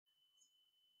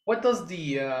What does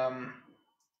the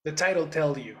title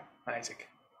tell you, Isaac?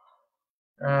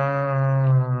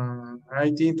 I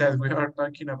think that we are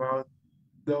talking about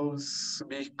those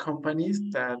big companies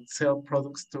that sell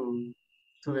products to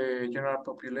the general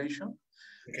population.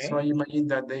 So I Okay. imagine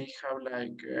that they have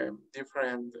like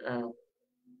different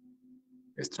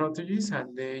strategies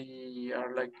and they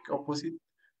are like opposite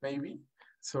maybe.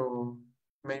 So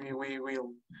maybe we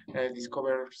will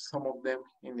discover some of them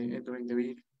during the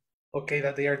video. Okay,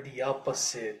 that they are the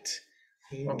opposite.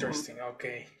 Or, Interesting.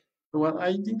 Okay. well,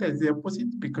 I think that's the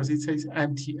opposite because it says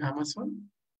anti-Amazon.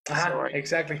 So Ah, I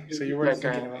exactly. So you it's were like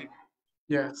thinking a about.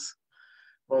 yes,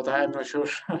 but I'm not sure.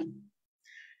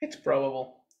 It's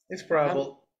probable. It's And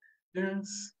probable.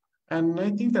 yes, and I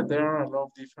think that there are a lot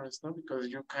of difference now because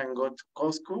you can go to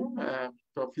Costco,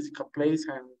 to a physical place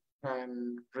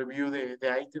and review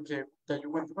the items that you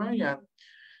want to buy and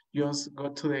just go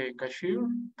to the cashier,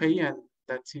 pay, and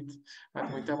that's it.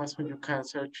 And with Amazon, you can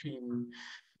search in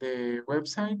the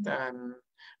website, and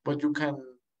but you cannot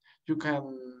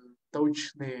touch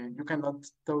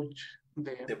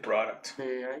The product.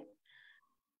 the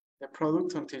the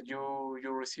product until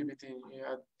you receive it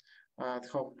at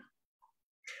home.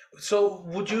 So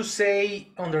would you say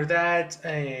under that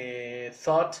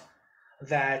thought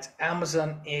that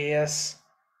Amazon is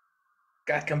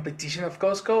a competition of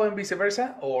Costco and vice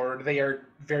versa, or they are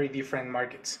very different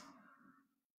markets?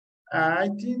 I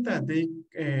think that they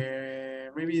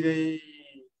maybe they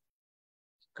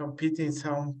compete in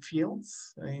some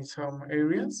fields in some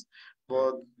areas,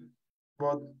 but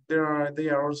but they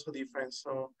are also different.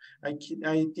 So I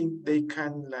think they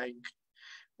can like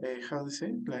how to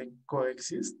say like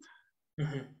coexist.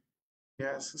 Hmm.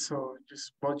 Yes. So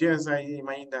just but yes, I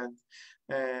imagine that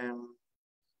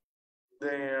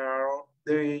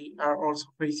they are also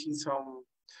facing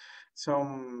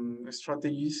some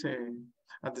strategies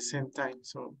at the same time.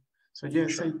 So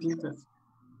yes, I Sure. think that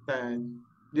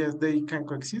yes, they can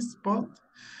coexist, but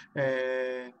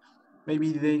uh, maybe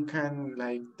they can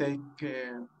like take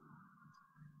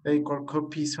or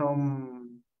copy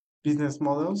some business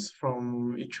models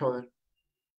from each other.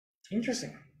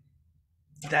 Interesting.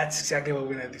 That's exactly what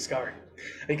we're gonna discover,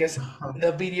 because Uh-huh.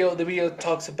 the video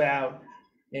talks about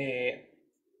uh,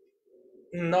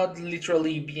 not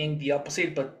literally being the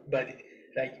opposite, but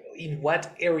like in what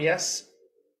areas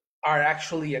are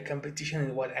actually a competition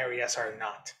and what areas are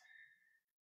not.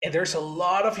 And there's a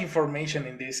lot of information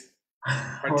in this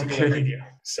particular Okay. video.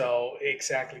 So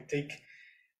exactly, take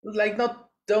like not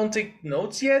don't take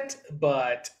notes yet,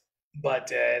 but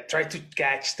try to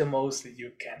catch the most that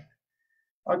you can.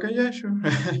 Okay, yeah, sure.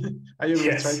 I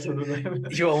always try Yes, to do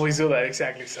that. you always do that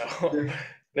exactly. So Yeah.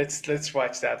 let's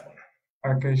watch that one.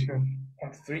 Okay, sure.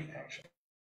 1, 2, 3, action.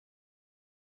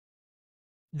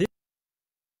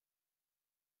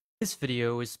 This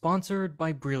video is sponsored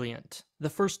by Brilliant. The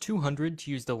first 200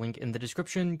 to use the link in the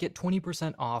description get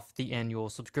 20% off the annual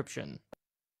subscription.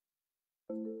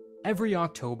 Every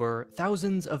October,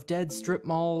 thousands of dead strip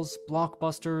malls,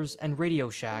 blockbusters, and Radio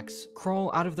Shacks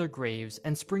crawl out of their graves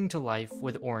and spring to life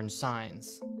with orange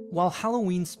signs. While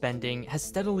Halloween spending has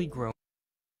steadily grown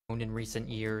in recent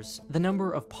years, the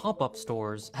number of pop-up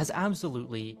stores has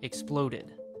absolutely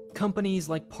exploded. Companies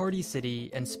like Party City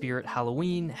and Spirit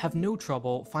Halloween have no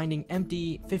trouble finding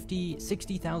empty 50,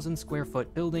 60,000 square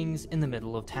foot buildings in the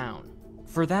middle of town.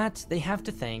 For that, they have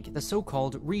to thank the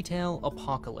so-called retail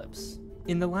apocalypse.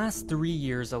 In the last 3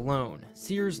 years alone,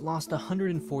 Sears lost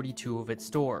 142 of its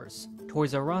stores,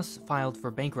 Toys R Us filed for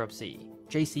bankruptcy,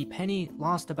 JCPenney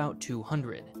lost about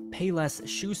 200, Payless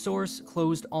Shoe Source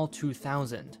closed all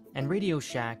 2,000, and Radio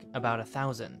Shack about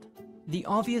 1,000. The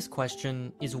obvious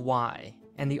question is why,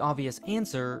 and the obvious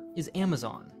answer is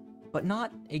Amazon. But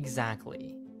not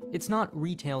exactly. It's not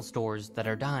retail stores that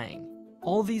are dying.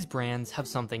 All these brands have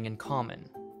something in common.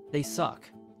 They suck,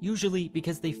 usually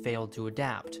because they failed to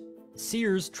adapt.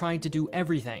 Sears tried to do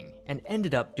everything and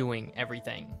ended up doing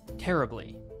everything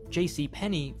terribly.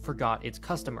 JCPenney forgot its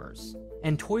customers,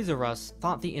 and Toys R Us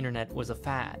thought the internet was a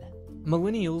fad.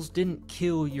 Millennials didn't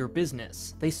kill your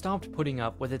business, they stopped putting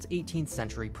up with its 18th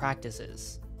century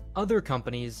practices. Other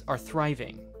companies are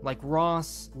thriving, like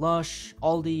Ross, Lush,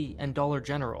 Aldi, and Dollar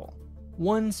General.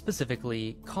 One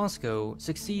specifically, Costco,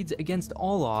 succeeds against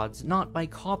all odds not by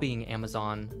copying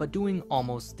Amazon, but doing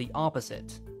almost the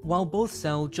opposite. While both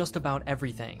sell just about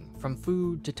everything, from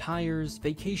food to tires,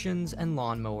 vacations, and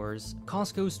lawnmowers,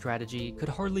 Costco's strategy could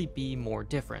hardly be more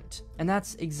different, and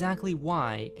that's exactly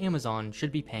why Amazon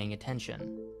should be paying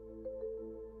attention.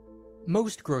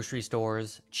 Most grocery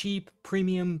stores, cheap,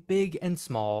 premium, big, and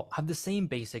small, have the same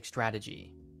basic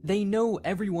strategy. They know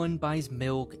everyone buys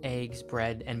milk, eggs,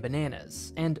 bread, and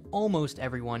bananas, and almost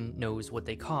everyone knows what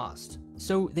they cost.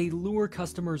 So they lure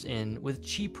customers in with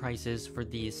cheap prices for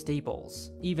these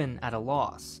staples, even at a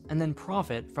loss, and then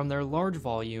profit from their large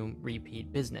volume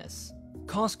repeat business.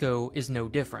 Costco is no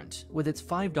different, with its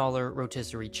 $5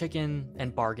 rotisserie chicken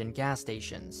and bargain gas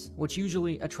stations, which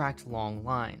usually attract long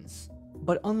lines.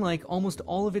 But unlike almost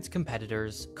all of its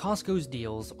competitors, Costco's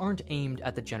deals aren't aimed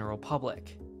at the general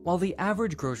public. While the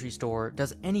average grocery store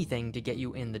does anything to get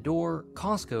you in the door,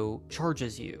 Costco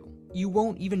charges you. You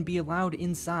won't even be allowed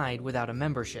inside without a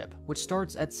membership, which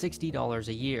starts at $60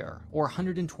 a year, or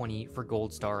 $120 for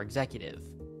Gold Star Executive.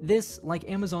 This, like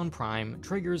Amazon Prime,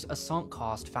 triggers a sunk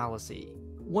cost fallacy.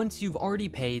 Once you've already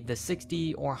paid the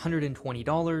 $60 or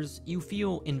 $120, you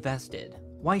feel invested.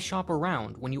 Why shop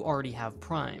around when you already have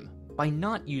Prime? By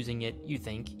not using it, you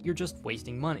think you're just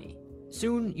wasting money.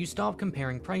 Soon, you stop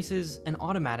comparing prices and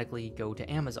automatically go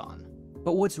to Amazon.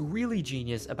 But what's really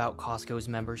genius about Costco's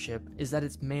membership is that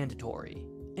it's mandatory.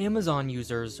 Amazon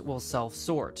users will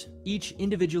self-sort, each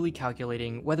individually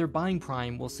calculating whether buying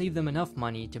Prime will save them enough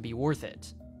money to be worth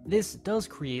it. This does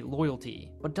create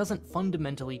loyalty, but doesn't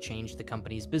fundamentally change the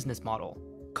company's business model.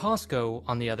 Costco,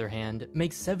 on the other hand,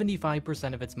 makes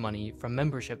 75% of its money from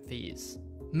membership fees.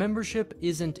 Membership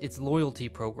isn't its loyalty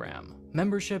program.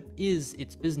 Membership is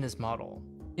its business model.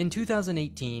 In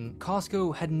 2018,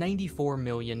 Costco had 94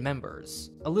 million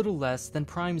members, a little less than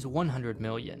Prime's 100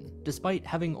 million, despite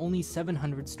having only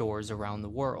 700 stores around the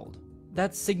world.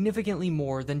 That's significantly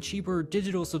more than cheaper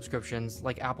digital subscriptions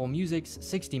like Apple Music's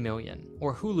 60 million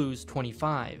or Hulu's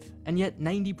 25, and yet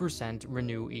 90%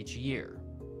 renew each year.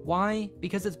 Why?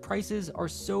 Because its prices are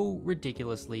so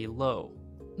ridiculously low.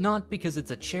 Not because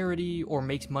it's a charity or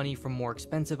makes money from more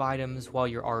expensive items while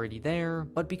you're already there,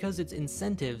 but because its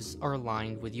incentives are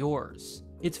aligned with yours.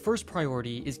 Its first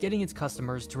priority is getting its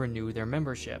customers to renew their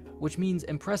membership, which means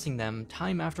impressing them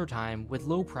time after time with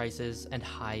low prices and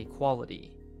high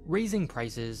quality. Raising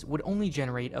prices would only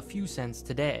generate a few cents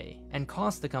today and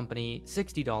cost the company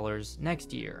 $60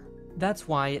 next year. That's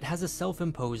why it has a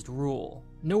self-imposed rule.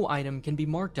 No item can be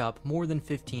marked up more than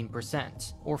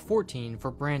 15%, or 14%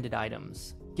 for branded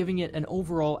items, giving it an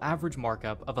overall average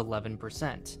markup of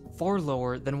 11%, far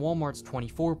lower than Walmart's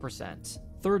 24%,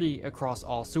 30% across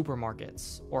all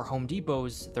supermarkets, or Home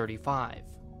Depot's 35%.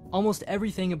 Almost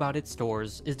everything about its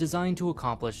stores is designed to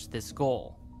accomplish this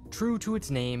goal. True to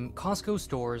its name, Costco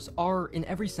stores are, in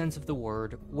every sense of the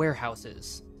word,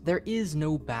 warehouses. There is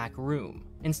no back room.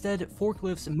 Instead,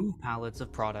 forklifts move pallets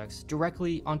of products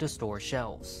directly onto store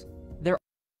shelves. There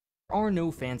are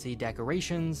no fancy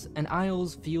decorations, and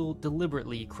aisles feel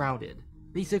deliberately crowded.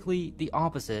 Basically, the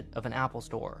opposite of an Apple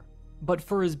store. But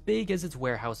for as big as its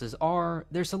warehouses are,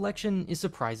 their selection is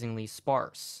surprisingly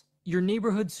sparse. Your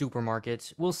neighborhood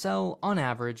supermarket will sell, on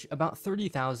average, about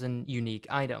 30,000 unique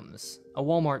items. A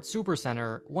Walmart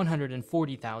Supercenter,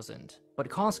 140,000, but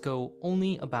Costco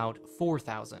only about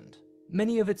 4,000.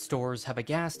 Many of its stores have a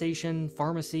gas station,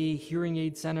 pharmacy, hearing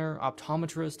aid center,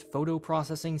 optometrist, photo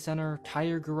processing center,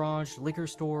 tire garage, liquor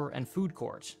store, and food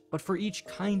court. But for each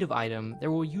kind of item,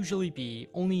 there will usually be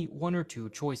only one or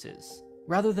two choices.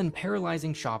 Rather than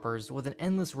paralyzing shoppers with an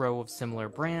endless row of similar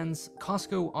brands,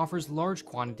 Costco offers large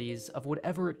quantities of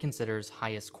whatever it considers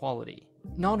highest quality.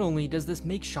 Not only does this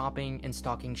make shopping and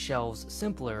stocking shelves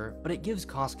simpler, but it gives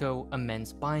Costco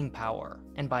immense buying power,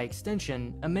 and by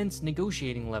extension, immense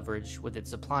negotiating leverage with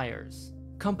its suppliers.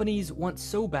 Companies want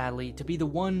so badly to be the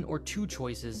one or two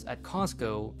choices at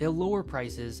Costco, they'll lower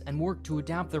prices and work to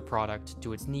adapt their product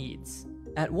to its needs.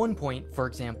 At one point, for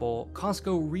example,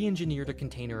 Costco re-engineered a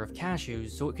container of cashews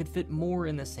so it could fit more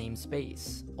in the same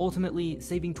space, ultimately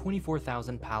saving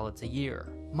 24,000 pallets a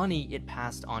year, money it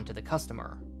passed on to the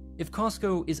customer. If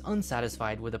Costco is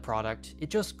unsatisfied with a product, it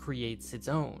just creates its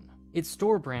own. Its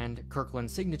store brand, Kirkland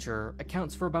Signature,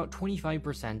 accounts for about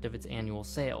 25% of its annual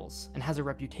sales, and has a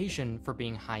reputation for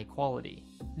being high quality.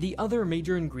 The other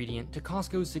major ingredient to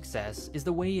Costco's success is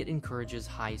the way it encourages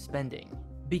high spending.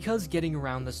 Because getting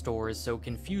around the store is so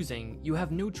confusing, you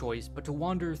have no choice but to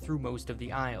wander through most of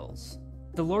the aisles.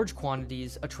 The large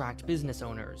quantities attract business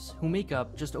owners, who make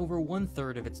up just over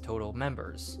 1/3 of its total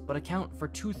members, but account for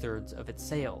 2/3 of its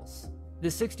sales. The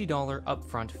 $60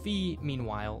 upfront fee,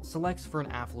 meanwhile, selects for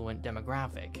an affluent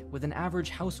demographic, with an average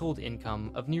household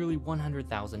income of nearly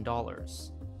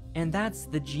 $100,000. And that's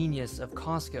the genius of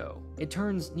Costco. It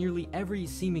turns nearly every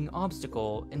seeming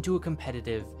obstacle into a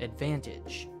competitive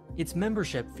advantage. Its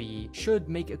membership fee should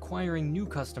make acquiring new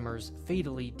customers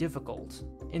fatally difficult.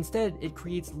 Instead, it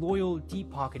creates loyal,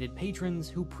 deep-pocketed patrons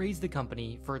who praise the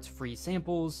company for its free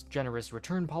samples, generous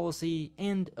return policy,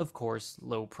 and, of course,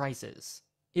 low prices.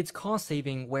 Its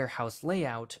cost-saving warehouse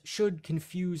layout should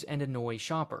confuse and annoy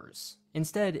shoppers.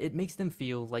 Instead, it makes them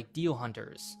feel like deal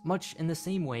hunters, much in the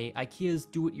same way IKEA's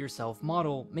do-it-yourself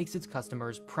model makes its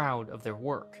customers proud of their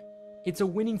work. It's a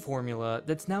winning formula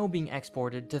that's now being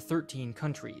exported to 13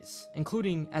 countries,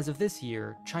 including, as of this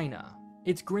year, China.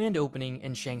 Its grand opening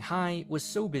in Shanghai was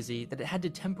so busy that it had to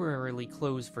temporarily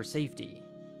close for safety.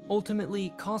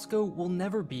 Ultimately, Costco will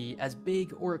never be as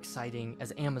big or exciting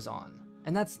as Amazon,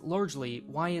 and that's largely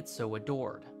why it's so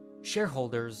adored.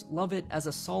 Shareholders love it as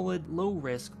a solid,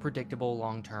 low-risk, predictable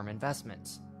long-term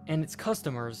investment, and its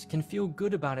customers can feel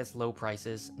good about its low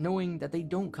prices knowing that they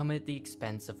don't come at the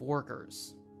expense of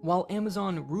workers. While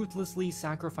Amazon ruthlessly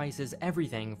sacrifices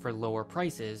everything for lower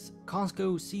prices,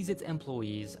 Costco sees its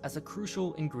employees as a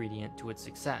crucial ingredient to its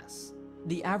success.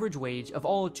 The average wage of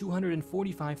all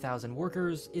 245,000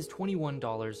 workers is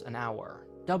 $21 an hour,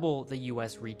 double the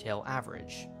US retail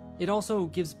average. It also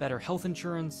gives better health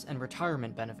insurance and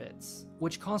retirement benefits,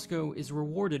 which Costco is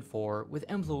rewarded for with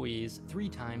employees 3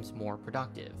 times more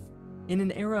productive. In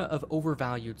an era of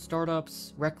overvalued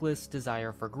startups, reckless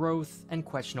desire for growth, and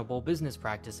questionable business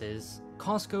practices,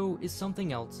 Costco is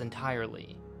something else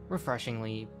entirely,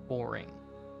 refreshingly boring.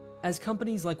 As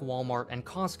companies like Walmart and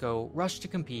Costco rush to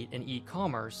compete in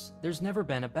e-commerce, there's never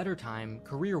been a better time,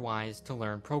 career-wise, to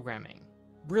learn programming.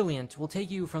 Brilliant will take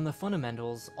you from the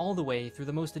fundamentals all the way through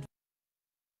the most advanced.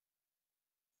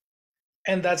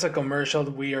 And that's a commercial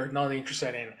we are not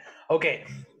interested in. Okay,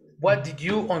 what did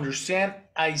you understand,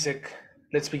 Isaac?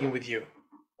 Let's begin with you.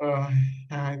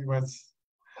 It was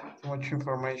too much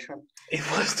information. It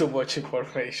was too much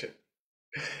information.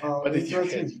 What did It you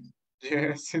was get?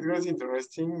 yes, it was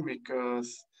interesting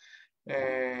because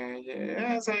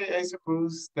yes, I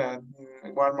suppose that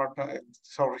Walmart,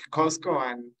 sorry, Costco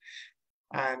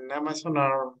and Amazon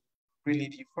are really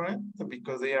different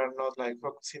because they are not like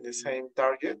focusing the same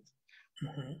target.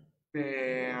 Mhm.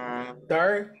 Uh,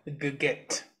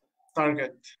 Target.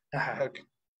 target, Uh-huh. okay,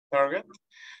 target.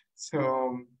 So,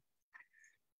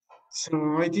 so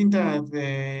I think that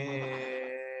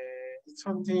it's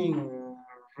something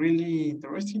really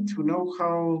interesting to know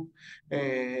how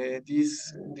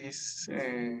this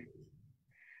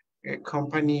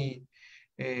company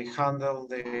handle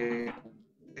the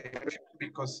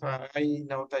because I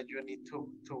know that you need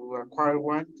to acquire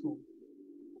one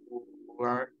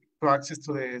uh, to access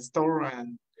to the store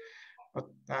and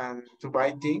to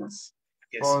buy things,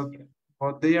 Yes.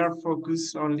 but they are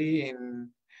focused only in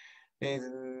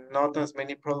not as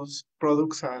many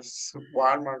products as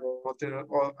Walmart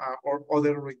or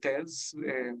other retails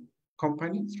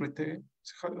companies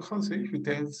how to say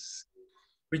retails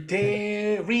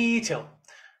uh, Retail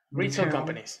retail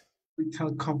companies.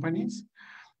 retail companies.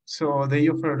 So they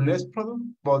offer less product,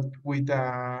 but with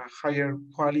a higher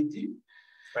quality,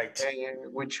 Right.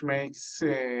 which makes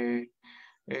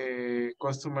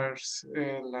customers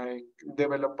like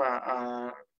develop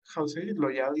a how say it?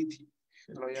 Loyalty.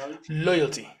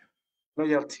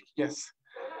 Loyalty. Yes,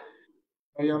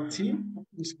 loyalty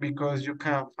is because you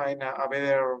can find a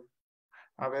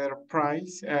better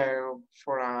price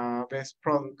for a best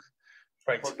product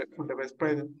Right. for the best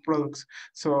products.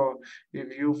 So if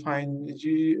you find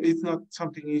it's not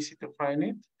something easy to find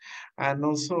it, and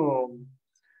also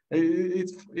I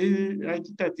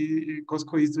think that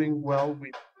Costco is doing well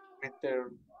with their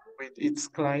with its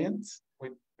clients,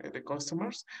 with the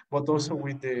customers, but also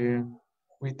Mhm.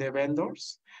 with the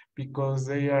vendors because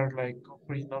they are like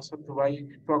offering also to buy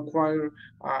to acquire.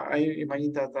 I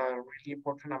imagine that a really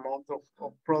important amount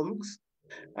of products,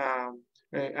 um,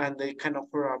 and they can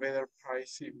offer a better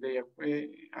price if they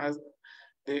as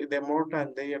the more than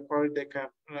they acquire, they can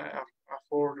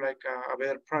afford like a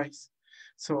better price.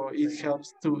 So it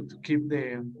helps to keep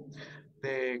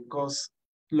the cost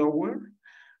lower,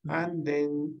 and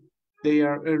then they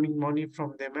are earning money from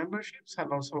the memberships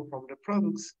and also from the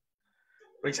products.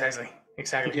 Precisely.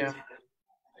 Exactly. Yeah,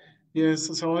 yes.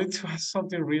 So it was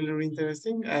something really, really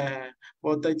interesting.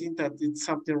 But I think that it's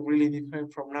something really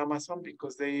different from Amazon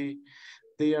because they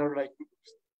are like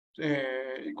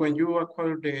when you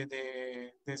acquire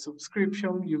the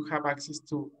subscription, you have access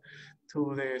to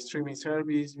the streaming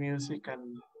service, music,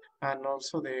 and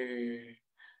also the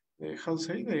how to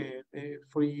say the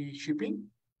free shipping.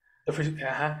 The free,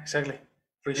 exactly.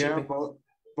 Free Yeah, shipping.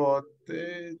 but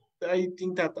I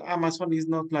think that Amazon is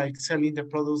not like selling the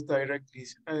products directly.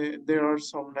 There are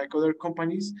some like other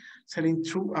companies selling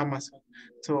through Amazon,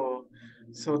 so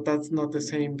that's not the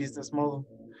same business model.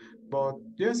 But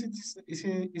yes,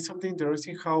 it's something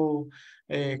interesting how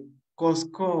uh,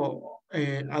 Costco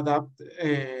adapt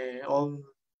all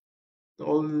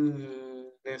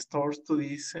the stores to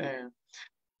this.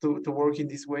 to work in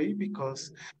this way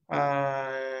because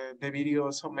the video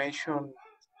also mentioned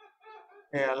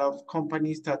a lot of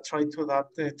companies that try to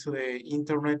adapt to the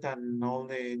internet and all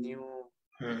the new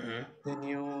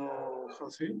how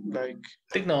to say like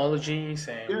Technologies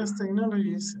yes and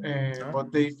technologies, no.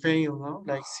 but they fail, no?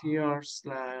 Like Sears,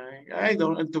 like I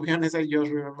don't. To be honest, I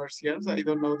just remember Sears. I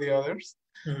don't know the others.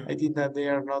 I Mhm, think that they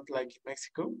are not like in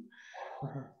Mexico.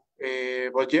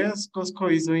 mhm, But yes,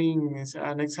 Costco is doing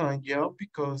an excellent job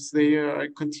because they are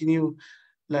continue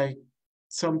like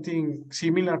something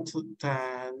similar to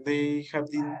that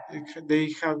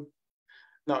they have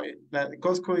no that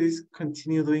Costco is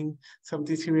continue doing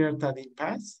something similar that in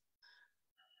past,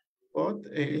 but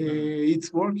mhm.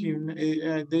 it's working.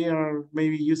 They are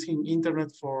maybe using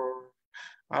internet for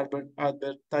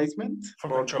advertisement, For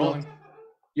but not controlling.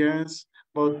 yes,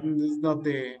 but Mhm. it's not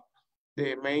the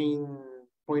main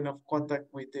point of contact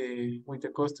with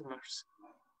the customers.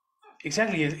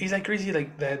 Exactly. It's like crazy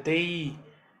like that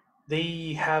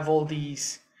they have all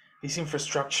this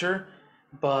infrastructure,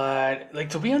 but like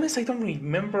to be honest, I don't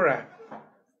remember a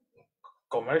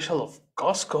commercial of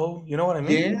Costco. You know what I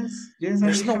mean? Yes, yes,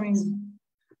 There's I no. haven't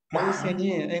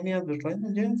seen any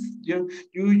advertisement. Yes,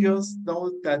 you just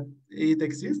know that it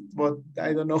exists, but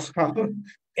I don't know how.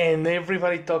 And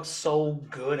everybody talks so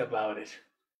good about it.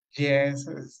 Yes,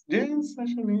 yes.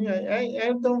 Actually,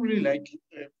 I don't really like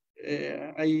it.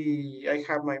 I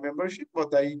have my membership,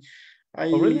 but I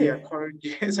Oh, really? acquired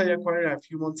yes I acquired a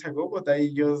few months ago, but I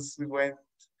just went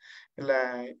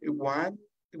like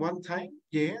one time.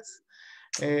 Yes,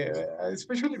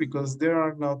 especially because there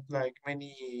are not like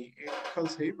many how to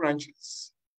say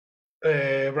branches.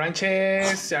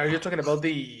 Branches? Are you talking about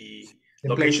the The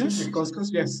places, the locations?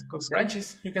 Costco's, yes, Costco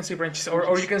Branches. You can say branches, or you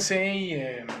branches. can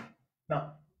say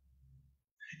no.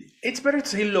 It's better to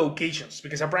say locations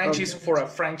because a branch is Okay, for a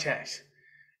franchise,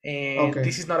 and okay,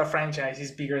 this is not a franchise.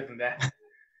 It's bigger than that.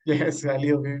 yes, a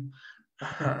little bit.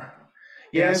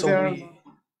 Yeah. Yes, So we.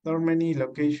 there are many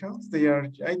locations. They are,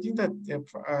 I think that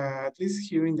at least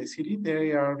here in the city,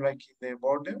 they are like in the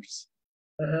borders.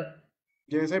 Uh-huh.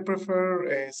 Yes, I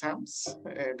prefer Sam's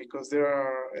because there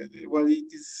are, well, it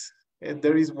is,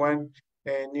 there is one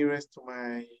nearest to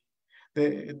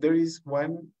there is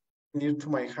one near to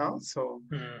my house, so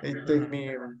it takes Mhm.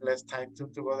 me less time to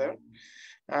go there.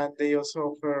 And they also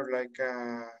offer like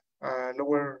a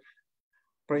lower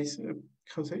price,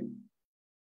 how to say,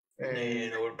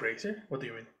 uh, Lower prices? What do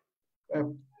you mean? uh,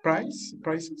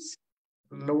 prices,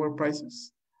 lower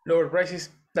prices. Lower prices.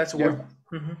 That's the Yeah, word.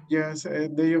 Hmm. yes,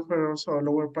 they offer also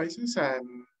lower prices, and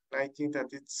I think that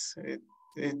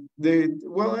they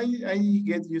well, I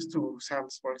get used to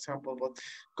Sam's, for example, but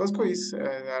Costco is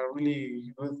a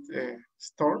really good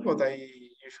store, but I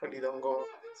usually don't go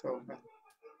so often.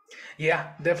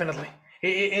 Yeah, definitely.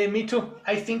 Me too.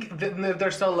 I think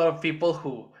there's a lot of people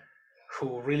who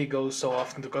really go so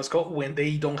often to Costco when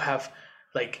they don't have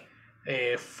like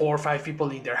 4 or 5 people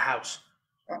in their house.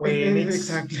 When it's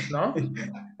Exactly. no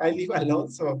I live alone,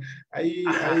 so I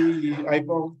I uh, I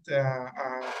bought a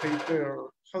paper,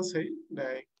 how to say,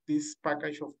 like this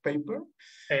package of paper.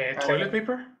 toilet Uh,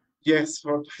 paper. yes,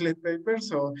 for toilet paper,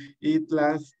 so it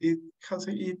lasts. It how to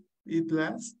say it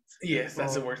lasts Yes,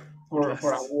 that's the word. It for a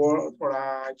lasts. war for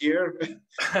a year.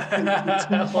 It's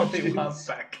so Only much. one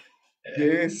pack,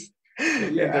 Yes,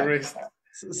 and the yeah. rest.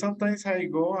 Sometimes I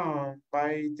go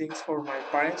buy things for my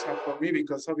parents and for me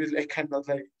because obviously I cannot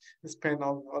like spend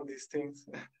all these things.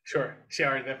 Sure,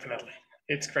 sure, definitely.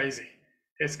 It's crazy.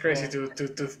 It's crazy Yeah.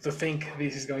 to think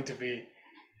this is going to be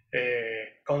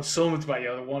consumed by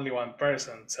only one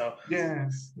person. So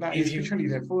Yes, no, if you, especially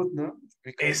the food, no,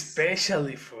 because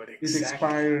especially food, it exactly.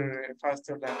 expires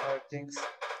faster than other things.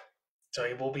 So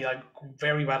it will be a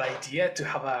very bad idea to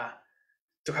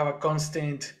have a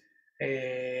constant,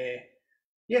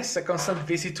 yes, a constant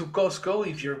visit to Costco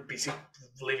if you're busy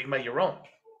living by your own.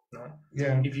 No,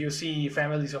 Yeah, if you see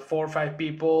families of 4 or 5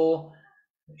 people,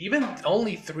 even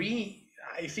only three,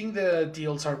 I think the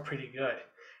deals are pretty good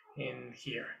in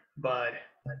here. But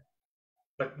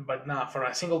not for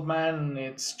a single man,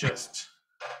 it's just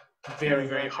very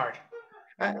very exactly. hard.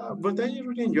 But I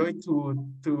really enjoy to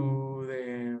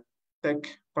the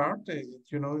tech part.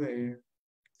 You know, the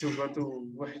to go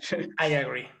to watch. I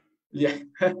agree. Yeah,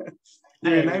 I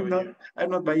even agree with you. I'm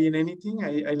not buying anything.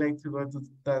 I like to go to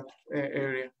that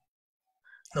area.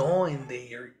 No, and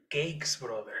their cakes,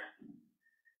 brother.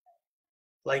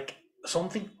 Like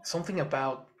something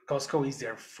about Costco is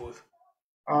their food,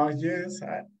 Yes,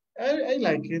 I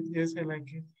like it. Yes, I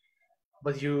like it.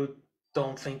 but you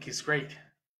don't think it's great.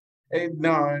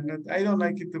 No, I don't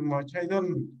like it too much. I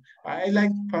don't. I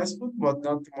like fast food, but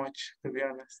not too much, to be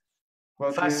honest.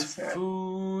 But Fast yes,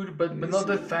 food, but not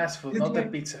the fast food, it's not the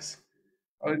like, pizzas,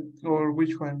 or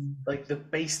which one? like the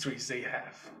pastries they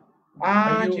have. Are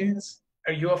Ah, you yes.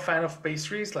 are you a fan of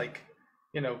pastries, like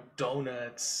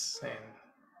donuts and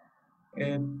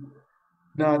And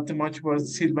not too much, but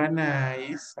Silvana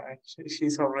is,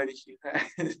 she's already here.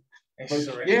 But she's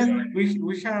already yes, here?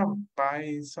 we have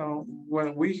buy some,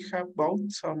 well, we have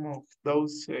bought some of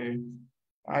those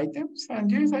items,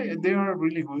 and yes, they are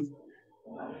really good.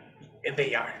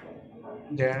 They are.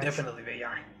 Yes, Definitely they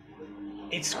are.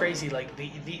 It's crazy. Like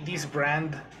this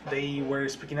brand they were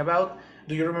speaking about.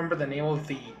 Do you remember the name of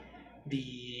the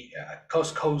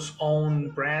Costco's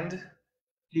own brand?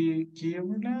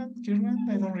 Kirland,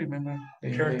 I don't remember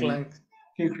the Kirkland.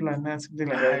 Kirkland, something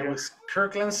like that. It Yeah, was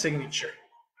Kirkland Signature.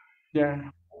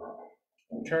 yeah,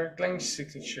 Kirkland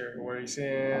Signature. Where is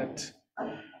it? It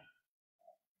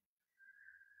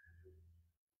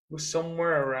was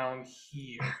somewhere around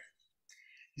here.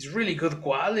 It's really good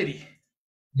quality.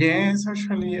 yes,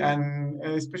 actually, and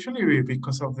especially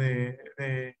because of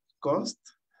the cost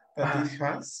that Uh, it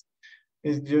has.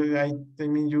 I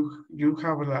mean, you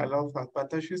have a lot of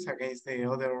advantages against the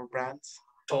other brands.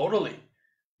 totally.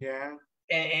 Yeah,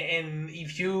 And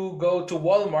if you go to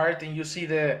Walmart and you see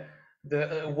the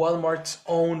Walmart's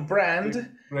own the brand,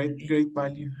 great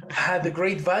value. had the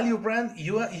great value brand,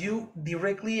 you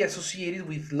directly associated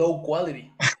with low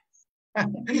quality,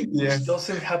 which Yes,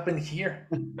 doesn't happen here.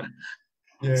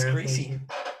 It's yes, crazy, actually.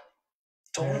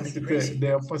 totally Yes, crazy.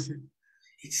 the opposite.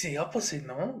 It's the opposite,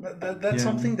 no? That's Yeah,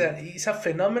 something that is a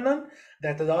phenomenon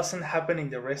that doesn't happen in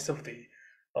the rest of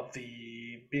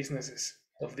the businesses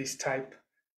of this type.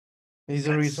 Is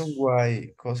the reason That's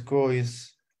why Costco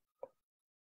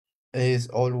is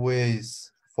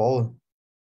always full,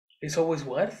 it's always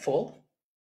what? Full?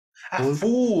 Ah, full,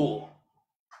 full.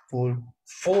 full.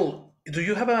 Full. Do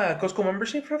you have a Costco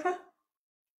membership, Rafa?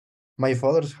 My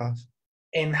father's house.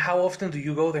 And how often do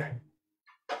you go there?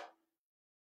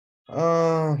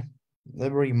 Uh,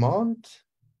 every month,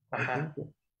 I Uh-huh. think.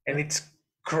 And it's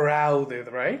crowded,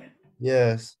 right?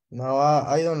 Yes. No,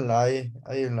 I don't lie.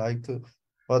 I don't like to,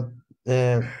 but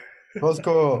uh,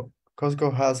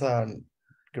 Costco has a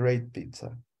great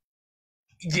pizza.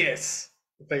 Yes.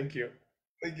 Thank you.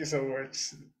 Thank you so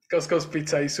much. Costco's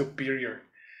pizza is superior,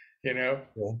 you know?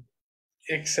 Yeah.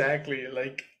 Exactly.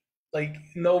 Like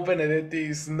no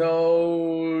Benedetti's,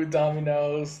 no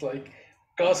Domino's, like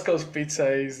Costco's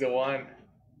pizza is the one.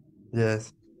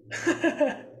 Yes.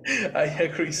 I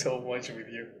agree so much with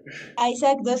you.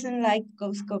 Isaac doesn't like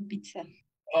Costco pizza.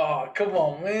 Oh, come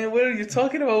on, man. What are you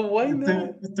talking about? Why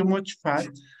not? too much fat.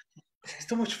 It's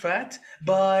too much fat,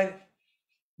 but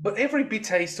every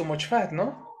pizza is too much fat,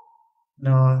 no?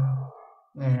 No,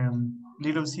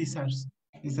 Little Caesars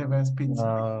is the best pizza.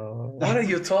 What are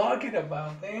you talking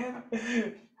about, man?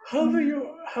 How do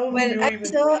Well, you I even?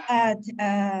 saw at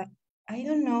I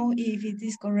don't know if it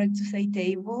is correct to say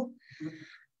table.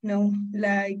 No,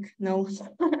 like no.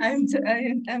 I'm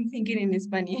thinking in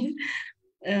Spanish.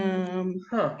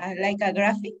 Huh? Like a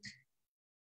graphic.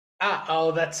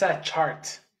 Oh, that's a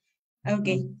chart.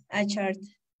 Okay, a chart.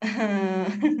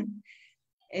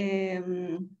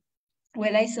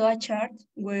 Well, I saw a chart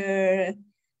where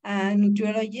a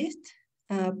nutriologist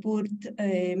put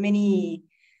many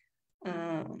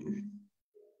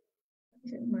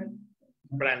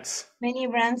Brands. many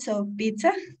brands of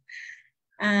pizza,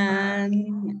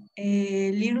 and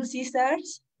Little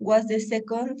Caesars was the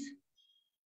second.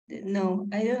 No,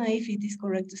 I don't know if it is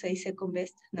correct to say second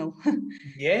best. No.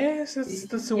 Yes,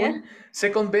 that's the Yeah, one.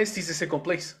 Second best is the second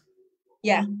place.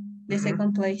 yeah, the Mhm.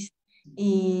 second place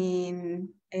in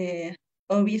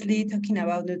obviously talking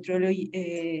about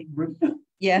nutrology.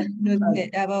 Yeah,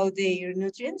 about their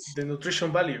nutrients. The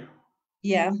nutrition value.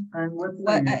 Yeah. And what's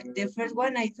What the first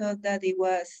one I thought that it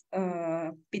was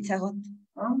Pizza Hut.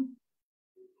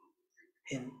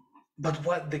 And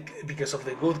but because of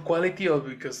the good quality or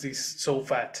because it's so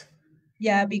fat?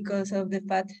 Yeah, because of the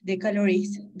fat, the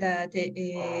calories that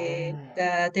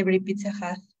that every pizza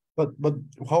has. But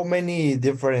how many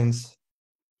difference?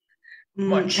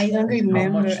 Much. I don't How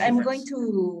remember. much I'm difference? going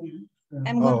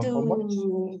Oh, how much?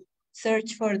 to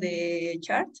search for the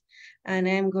chart, and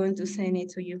I'm going to send it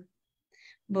to you.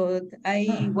 But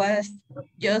I was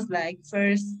just like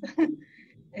first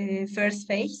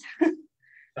phase,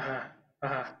 Uh-huh.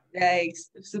 Uh-huh. like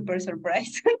super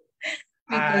surprised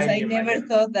because I I never imagine.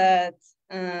 thought that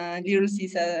Little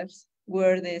Caesars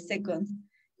were the second,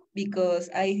 because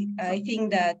I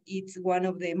think that it's one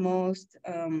of the most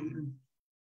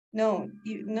no,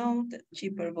 not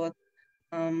cheaper, but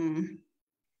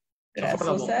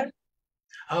Affordable. grasosa.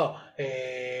 Oh,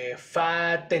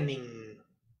 fattening.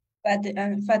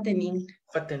 Fattening.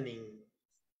 Fattening.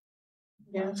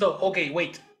 Yeah. So, okay,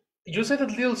 wait. You said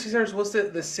that Little Caesars was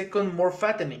the second more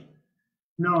fattening.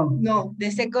 No. No, the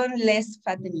second less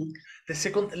fattening. The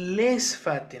second less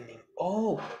fattening.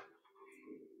 Oh.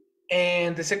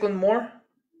 And the second more?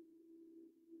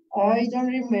 I don't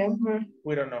remember.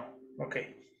 We don't know. Okay.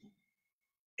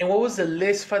 And what was the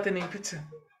less fattening pizza?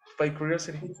 By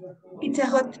curiosity. Pizza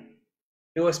Hut,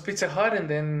 It was Pizza Hut and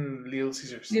then Little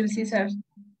Caesars. Little Caesar.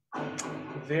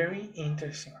 Very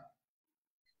interesting.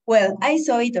 Well, I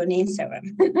saw it on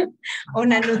Instagram,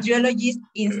 on a nutriologist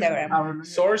Instagram.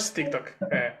 Source TikTok.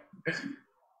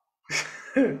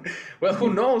 Well,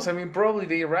 who knows? I mean, probably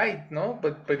they're right, no?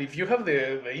 But if you have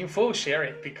the info, share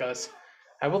it, because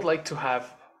I would like to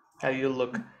have a little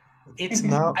look. It's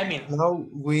Now, I mean, now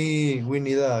we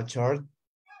need a chart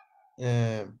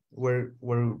where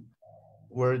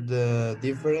the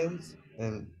difference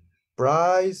in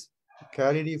price,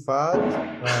 calorie, fat,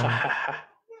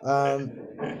 and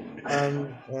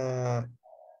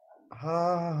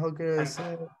how can I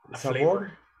say it?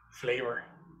 Sabor, flavor.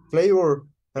 flavor,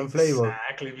 and flavor,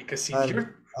 Exactly, because if and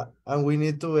you're and we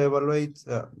need to evaluate.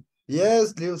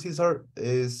 Yes, Little Caesar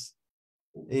is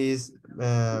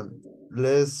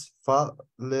less fattening,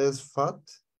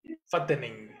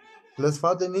 less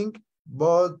fattening,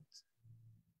 but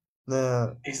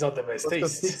it's not the best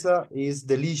Costco's taste. pizza is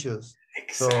delicious.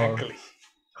 So Exactly.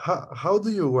 how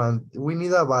do you want? We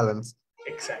need a balance.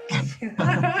 Exactly.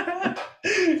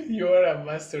 You are a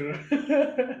master.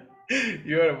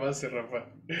 You are a master, Rafa.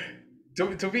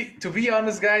 To be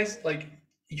honest, guys, like,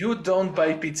 you don't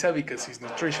buy pizza because it's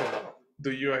nutritional.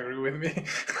 Do you agree with me?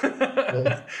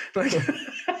 Yes. Like,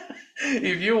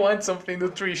 if you want something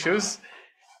nutritious,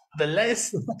 the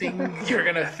last thing you're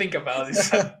gonna think about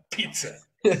is a pizza.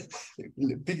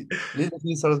 Little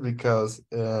Caesars because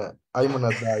I'm on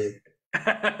a diet.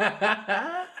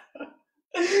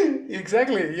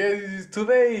 Exactly. Yeah.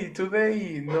 Today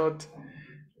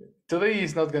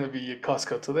is not gonna be a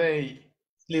Costco. Today,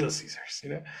 Little Caesars.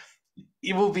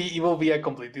 It will be a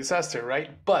complete disaster,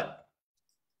 right? But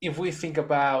if we think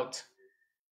about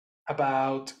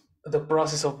the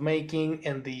process of making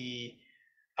and the,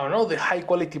 I don't know, the high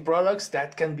quality products,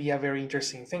 that can be a very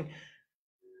interesting thing.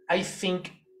 I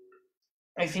think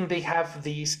they have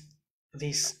these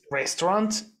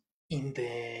restaurants in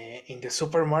the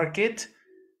supermarket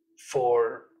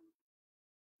for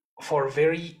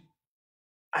very,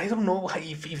 I don't know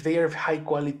if they are high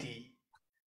quality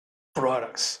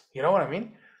products. You know what I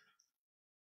mean?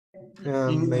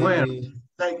 In where? Maybe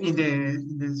Like in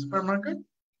the supermarket?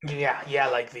 Yeah,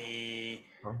 like the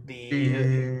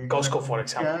Like Costco, for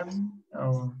example, can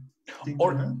or things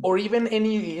like that? or even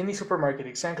any supermarket.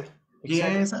 Exactly.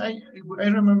 Yes, I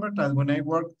remember that when I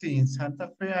worked in Santa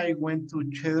Fe, I went to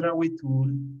Chedraui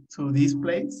to this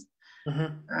place, Mhm.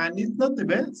 and it's not the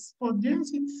best, but yes,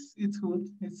 it's good.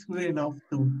 It's good enough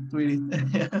to eat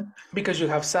it. Because you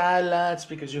have salads,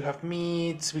 because you have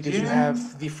meats, because you Yeah, have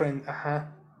different.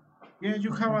 yeah,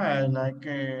 you have a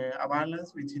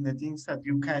balance between the things that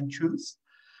you can choose,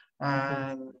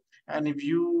 and if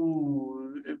you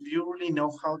really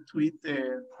know how to eat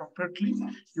properly,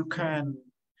 you can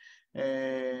uh,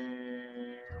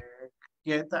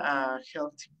 get a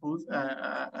healthy food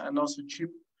and also cheap.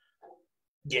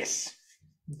 Yes,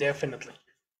 definitely.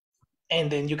 And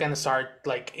then you can start,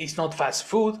 like, it's not fast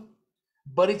food,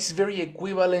 but it's very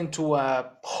equivalent to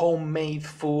a homemade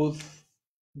food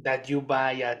that you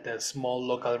buy at a small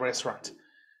local restaurant.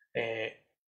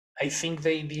 I think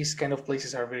these kind of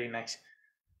places are very nice.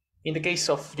 In the case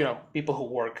of people who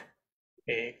work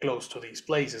close to these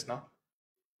places, no,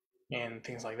 and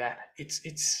things like that. It's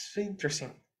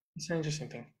interesting. It's an interesting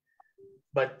thing.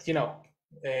 But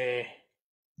the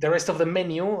rest of the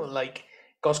menu, like,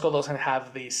 Costco doesn't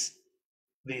have this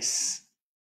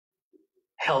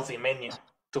healthy menu.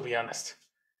 To be honest,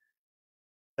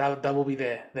 that will be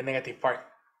the negative part.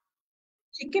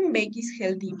 Chicken bake is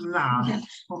healthy. Nah.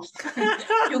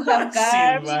 You have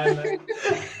carbs. Silvana.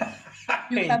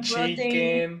 You And have protein.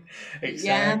 chicken. Yeah.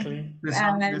 Exactly. The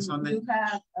Sunday. You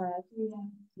have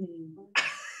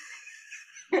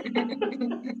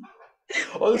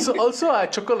Also a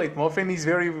chocolate muffin is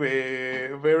very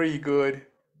very good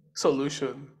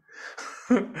solution.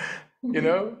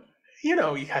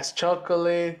 It has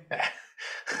chocolate.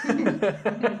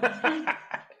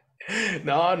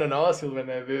 No,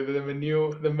 Silvana.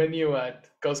 The menu at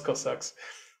Costco sucks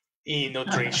in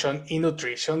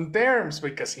nutrition terms,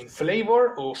 because in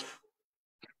flavor, oof,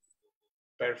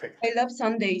 perfect. I love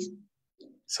Sundays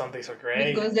Sundays are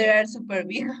great. because they are super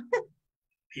big.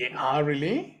 Yeah.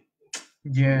 Really?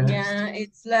 Yes. Yeah,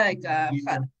 it's like Yeah.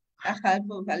 fat. a half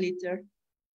of a liter.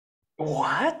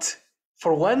 What?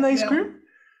 For one ice Yeah. cream?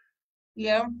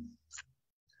 Yeah,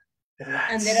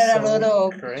 That's and there are a lot so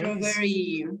of crazy.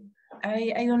 strawberry.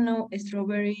 I don't know,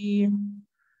 strawberry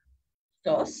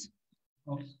sauce.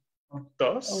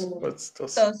 Dos? Oh. What's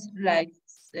dos? Sauce like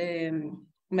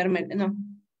mermelada. No,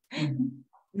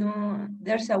 no.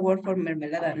 There's a word for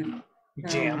mermelada. No?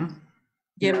 Jam?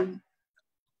 Jam.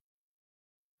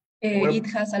 What It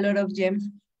has a lot of jam,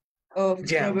 of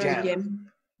Jam, strawberry jam.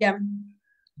 jam. Jam.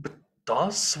 But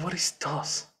dos? What is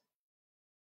dos?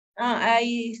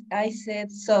 I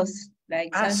said sauce,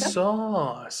 like salsa,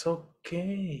 Sauce.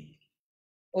 Okay.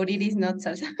 or it is not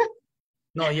salsa.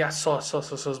 No, yeah, sauce.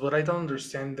 But I don't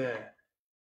understand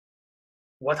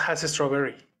what has a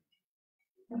strawberry.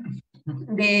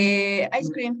 The ice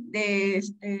cream, the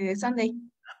sundae.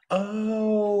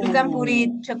 Oh. You can put it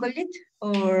chocolate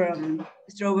or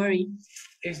strawberry.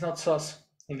 It's not sauce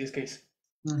in this case.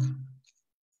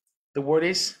 The word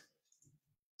is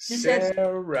You said-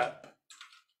 syrup.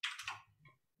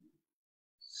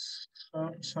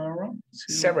 Syrup.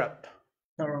 Syrup.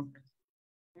 Syrup.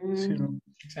 Mm,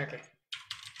 Exactly.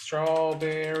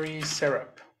 Strawberry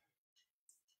syrup.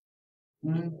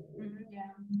 yeah.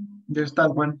 There's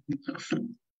that one.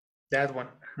 That one.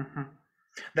 Mhm.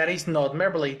 That is not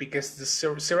marmalade because the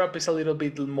syrup is a little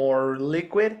bit more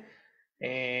liquid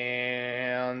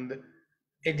and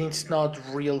it's not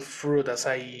real fruit as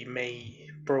I may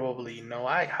probably know.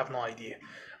 I have no idea.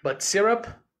 But syrup,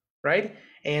 right?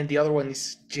 And the other one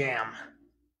is jam.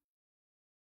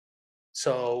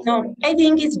 So No, I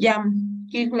think it's jam,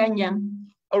 Kirkland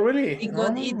jam, oh really? because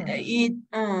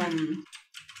Oh.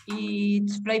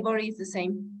 its flavor is the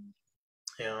same.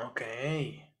 Yeah,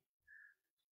 okay.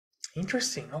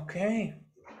 Interesting. Okay.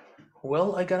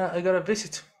 Well, I gotta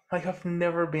visit. I have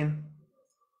never been.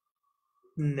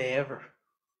 Never.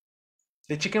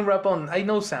 The chicken wrap on. I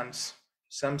know Sam's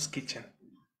Kitchen.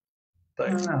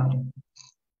 But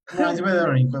No, it's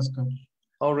better in Costco.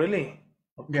 oh really?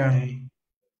 Okay. Yeah.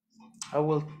 I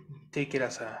will take it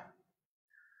as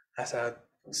a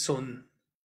soon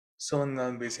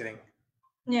I'm visiting.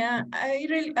 Yeah,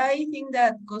 I think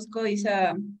that Costco is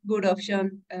a good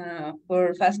option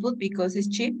for fast food because it's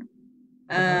cheap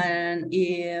and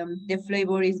the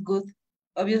flavor is good.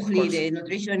 Obviously, course. the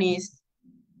nutrition is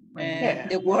Yeah.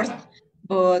 the worst,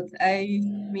 but I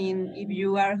mean, if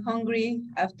you are hungry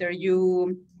after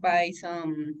you buy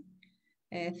some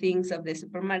things of the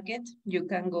supermarket, you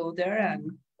can go there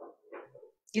and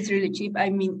it's really cheap. I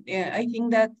mean, I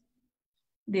think that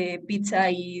the pizza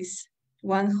is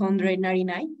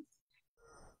 199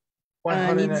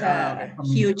 and 100 it's a okay.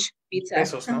 huge pizza.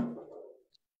 Pesos, no?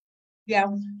 Yeah.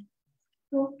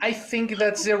 I think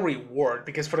that's a reward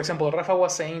because, for example, Rafa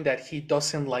was saying that he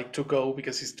doesn't like to go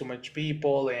because it's too much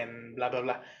people and blah blah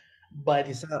blah. But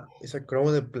It's a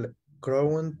crowded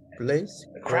place.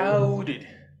 crowded.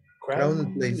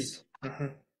 Crowded place.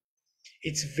 Mhm.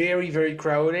 It's very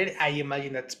crowded. I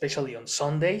imagine that especially on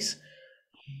Sundays.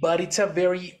 But it's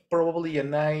probably a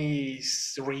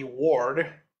nice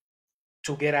reward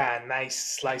to get a nice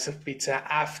slice of pizza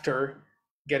after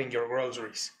getting your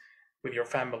groceries with your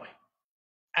family.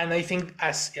 And I think,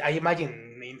 as I imagine,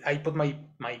 I put my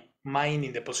mind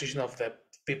in the position of the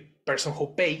person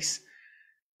who pays.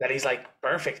 That is like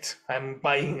perfect. I'm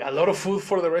buying a lot of food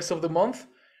for the rest of the month,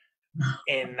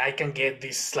 and I can get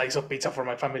this slice of pizza for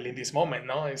my family in this moment.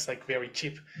 No, it's like very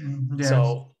cheap. Yes.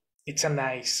 So it's a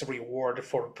nice reward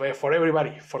for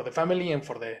everybody, for the family and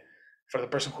for the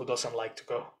person who doesn't like to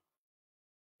go.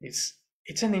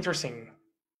 It's an interesting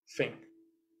thing.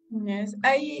 Yes,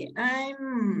 I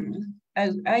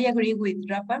agree with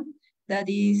Rafa. That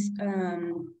is,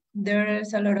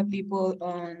 there's a lot of people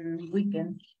on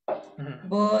weekends,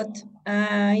 but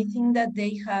I think that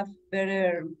they have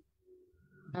better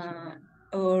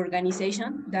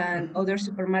organization than other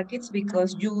supermarkets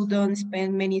because you don't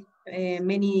spend many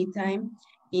time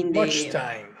in Much the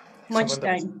time. much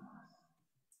time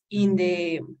in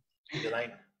the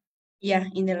line. Yeah,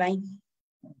 in the line.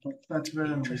 That's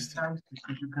very interesting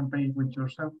because you can pay with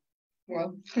yourself.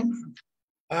 Wow.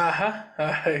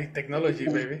 Technology,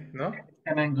 baby, no?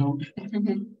 And then go.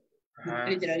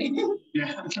 Literally.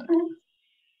 Yeah.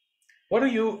 What do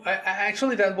you?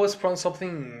 Actually, that was from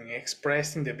something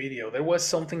expressed in the video. There was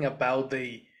something about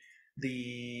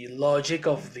the logic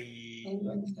of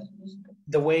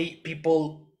the way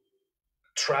people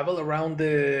travel around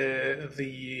the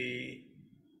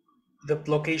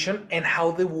location and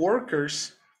how the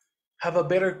workers have a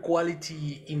better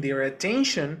quality in their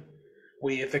attention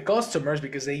with the customers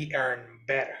because they earn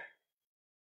better.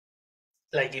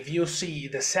 Like if you see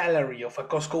the salary of a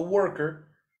Costco worker,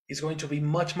 is going to be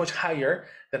much, much higher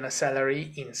than a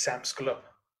salary in Sam's Club.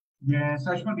 Yes,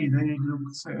 actually, they look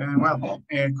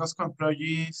Costco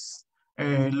employees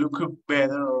look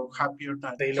better or happier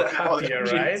than They look other happier,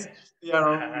 employees. right? They are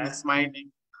always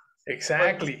smiling. But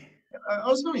Exactly.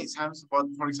 also in Sam's, but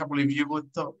for example, if you go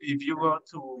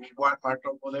to Walmart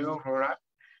or Bodega Aurora,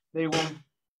 they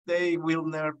will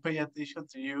never pay attention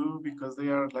to you because they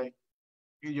are like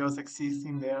just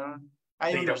existing there.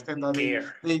 I They don't understand that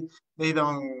care. they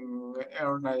don't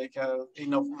earn like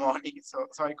enough money, so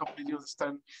I completely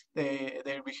understand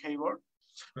their behavior.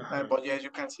 But yes, you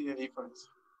can see the difference.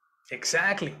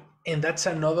 Exactly. And that's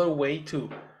another way to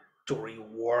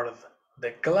reward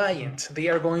the client. They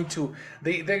are going to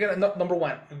they're gonna number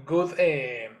one, good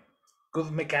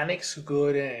mechanics,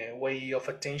 good way of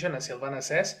attention, as Silvana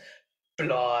says,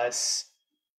 plus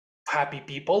happy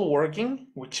people working,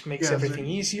 which makes Yes. everything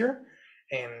easier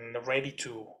and ready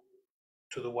to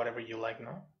do whatever you like.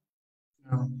 No,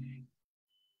 Yeah.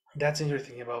 that's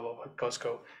interesting about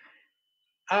Costco.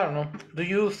 I don't know.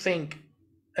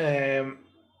 Um,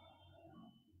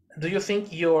 do you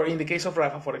think your in the case of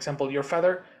Rafa, for example,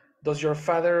 does your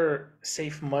father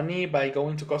save money by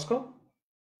going to Costco?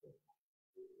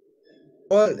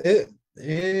 Well,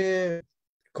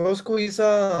 Costco is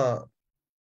a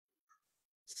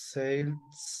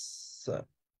sales,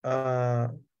 uh,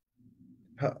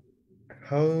 how,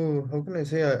 how can I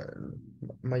say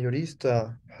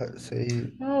mayorista,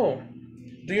 say Oh,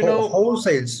 do you know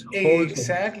wholesale.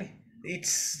 exactly? Its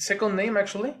second name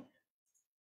actually. Its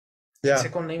Yeah,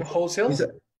 second name it's wholesale.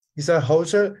 a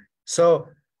wholesale. So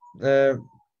uh,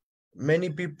 many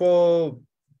people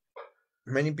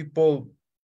many people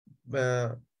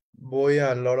buy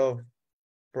a lot of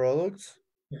products,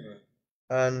 Mhm.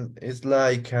 and it's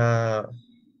like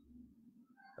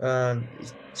and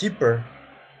it's cheaper.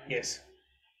 Yes.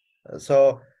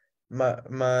 So my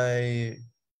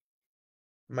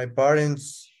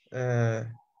parents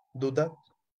do that.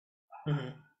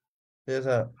 Mhm. Yes,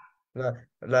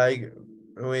 like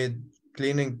with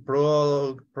cleaning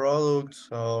products,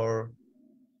 or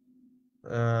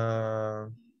I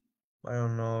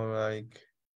don't know, like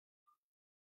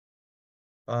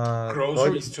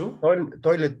Groceries too.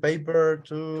 toilet paper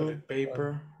too. Toilet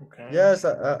paper. Okay. Yes,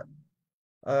 uh,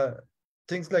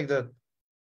 things like that.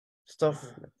 Stuff.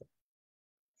 Mhm.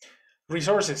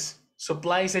 Resources,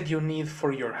 supplies that you need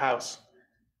for your house,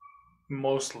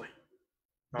 mostly.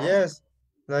 No. Yes,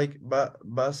 like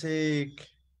basic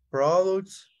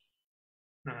products.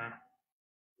 Mhm.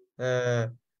 Uh,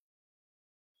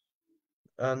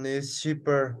 and it's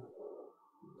cheaper.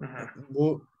 Mhm.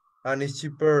 bu- and it's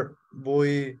cheaper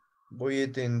buy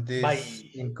it in this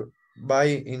Bye. buy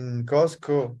in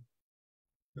Costco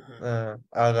Mhm.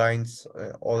 against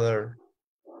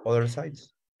other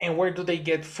sites. And where do they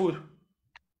get food?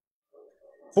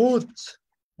 Food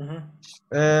Mhm.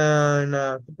 and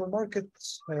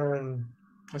supermarkets and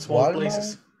Small Walmart.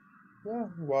 places. Yeah,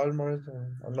 Walmart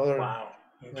and other. Wow,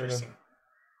 other- interesting.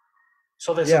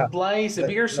 So the Yeah, supplies, the like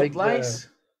bigger like the supplies.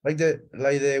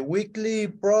 the weekly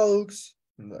products,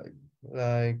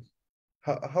 like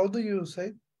how do you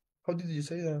say? How did you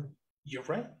say that? You're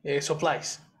right.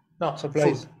 Supplies. No, food.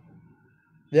 Supplies.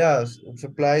 Yes,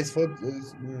 supplies, food,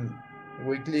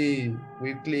 weekly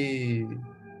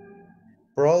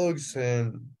products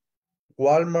and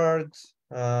Walmart,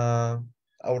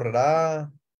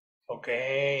 Aurrera.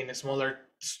 Okay, in smaller It,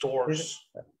 stores.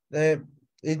 uh,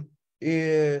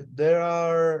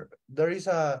 there is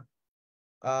a,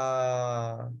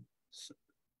 s-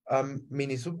 a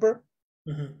mini super,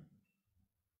 Mhm.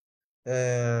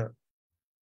 uh,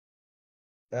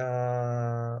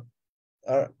 uh,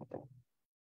 are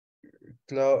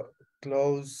clo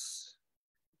close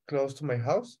close to my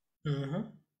house.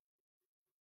 Mhm.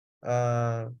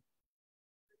 Uh,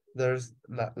 there's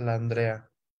La Andrea.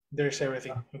 There's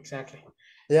everything. Exactly.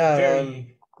 Yeah,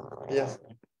 Very, yes.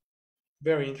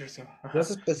 very interesting. Uh-huh. Those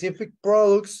specific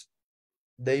products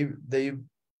they they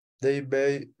they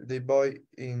buy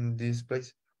in this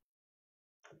place.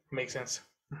 Makes sense.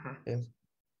 Mhm. Yes.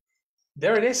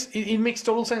 There it is. It makes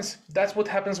total sense. That's what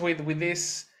happens with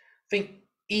this thing.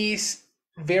 Is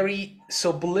very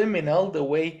subliminal the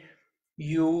way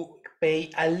you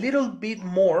pay a little bit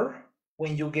more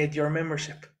when you get your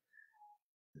membership.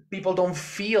 People don't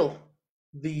feel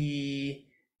the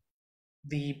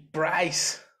the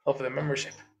price of the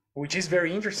membership, which is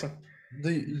very interesting. Do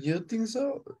you think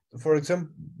so? For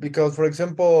example, because for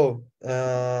example,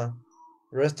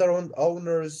 restaurant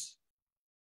owners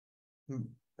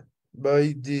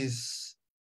buy these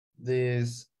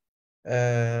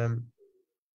um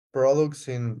products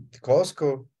in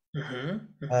Costco, Mm-hmm,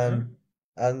 and mm-hmm.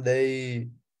 and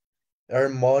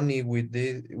earn money with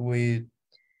this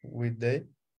with they.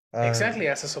 Exactly,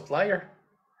 as a supplier.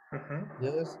 Mhm.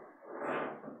 Yes.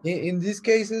 In these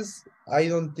cases, I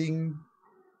don't think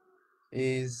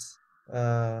is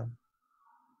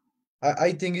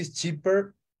I think it's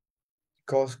cheaper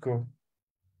Costco.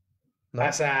 No?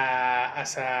 As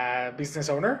a business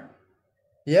owner,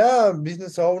 Yeah,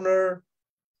 business owner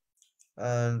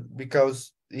and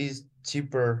because it's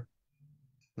cheaper,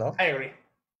 no? I agree.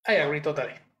 I agree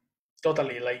totally.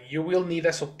 Totally. Like you will need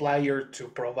a supplier to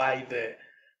provide the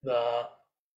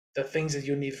the things that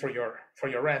you need for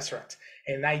your restaurant.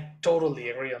 And I totally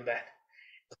agree on that.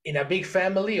 In a big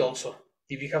family also,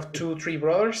 if you have two, three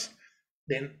brothers,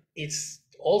 then it's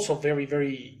also very,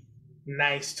 very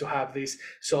nice to have this.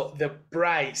 So the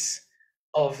price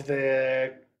of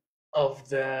the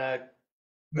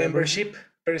Membership? membership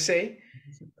per se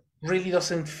really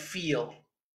doesn't feel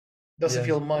Yes.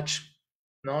 much.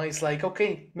 No, it's like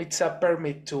okay, it's a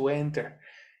permit to enter.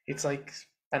 It's like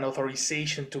an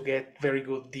authorization to get very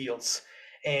good deals.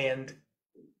 And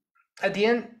at the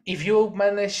end, if you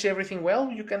manage everything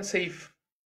well, you can save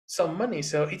some money.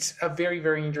 So it's a very,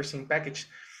 very interesting package.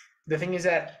 The thing is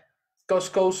that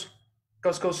Costco's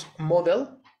Costco's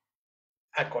model,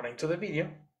 according to the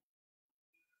video,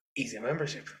 is a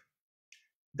membership.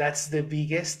 That's the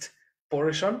biggest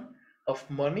portion of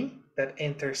money that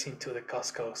enters into the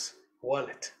Costco's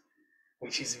wallet,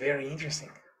 which is very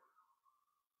interesting.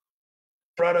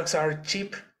 Products are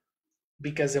cheap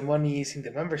because the money is in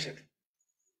the membership,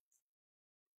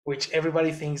 which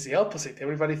everybody thinks the opposite.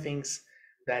 Everybody thinks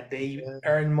that they Yeah.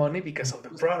 earn money because of the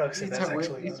products, and It's that's a way.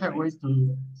 actually It's not a right. way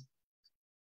to.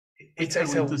 It's, It's a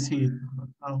it's way a, to see it.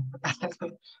 No.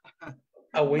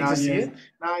 a way No, to see yes. it.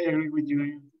 No, I agree with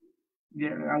you.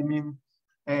 Yeah, I mean,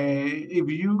 if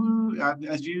you,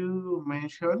 as you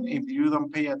mentioned, if you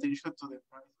don't pay attention to the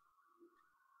price,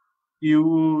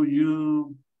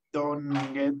 you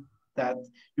don't get that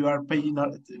you are paying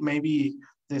maybe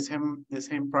the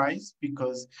same price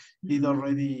because it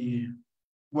already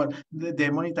well the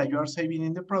money that you are saving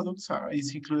in the products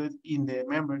is included in the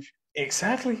membership.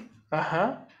 Exactly.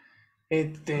 Uh-huh.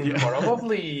 It then Yeah.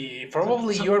 so,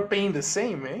 probably so you're paying the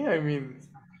same, eh? I mean,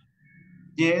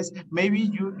 yes, maybe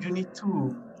you need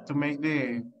to make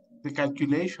the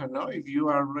calculation, no? If you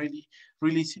are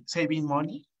really saving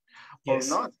money or yes,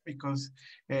 not, because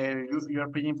you are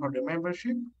paying for the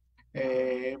membership.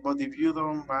 But if you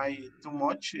don't buy too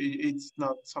much, it's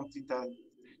not something that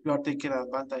you are taking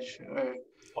advantage.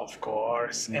 of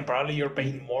course. And probably you're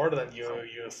paying more than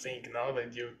you think, no,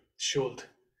 that you should.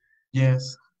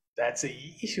 Yes. That's the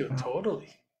issue, Uh,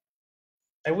 totally.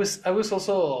 I was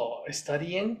also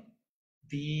studying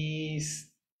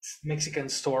this Mexican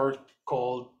store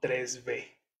called 3B.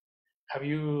 Have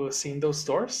you seen those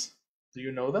stores? Do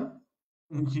you know them?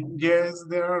 yes,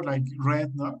 they are like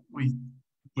red, no? With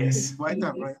Yes, white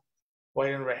and red.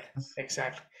 white and red. Yes.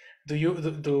 Exactly.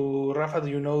 Do Rafa, do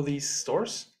you know these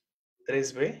stores?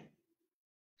 3B?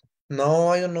 No,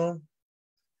 I don't know.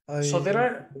 So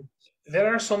I there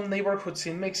are some neighborhoods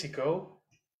in Mexico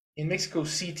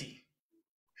City.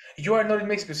 You are not in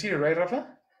Mexico City, right,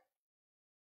 Rafa?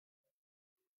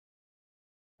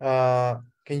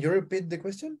 can you repeat the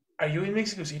question? Are you in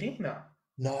Mexico City? No.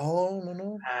 No, no,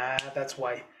 no. Ah, that's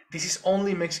why. This is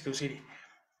only Mexico City.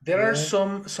 There are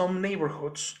Yeah. some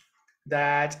neighborhoods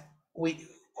that we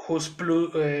whose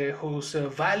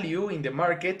value in the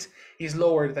market is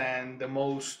lower than the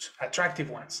most attractive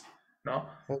ones. No,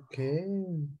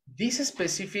 Okay. these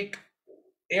specific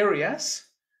areas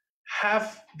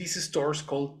have these stores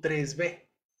called 3B.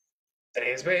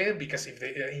 3B because if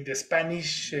in the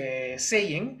Spanish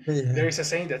saying, there Yeah. is a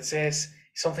saying that says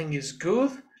something is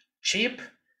good, cheap,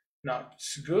 not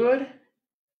good,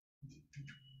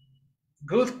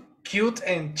 good, cute,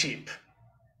 and cheap.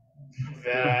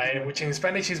 Which in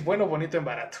Spanish is bueno, bonito, and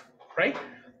barato, right?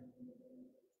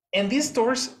 And these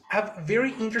stores have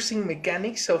very interesting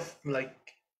mechanics of like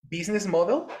business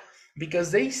model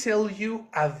because they sell you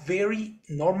a very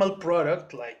normal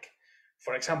product, like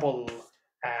for example,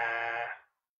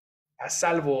 a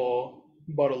Salvo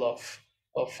bottle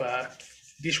of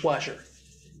dishwasher,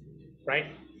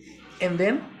 right? And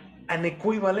then an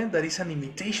equivalent that is an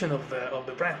imitation of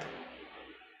the brand.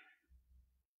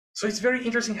 So it's very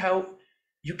interesting how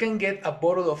you can get a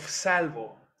bottle of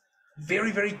Salvo,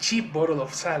 very, very cheap bottle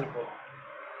of Salvo,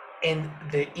 and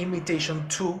the imitation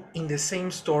too in the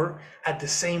same store at the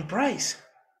same price.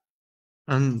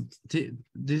 And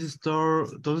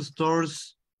those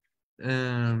stores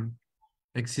um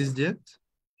exist yet?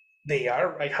 They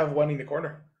are. I have one in the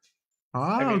corner.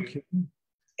 I Ah, mean, okay.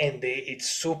 and it's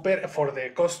super for the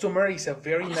customer. It's a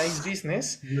very nice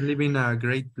business. You live in a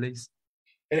great place.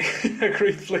 A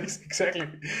great place, exactly.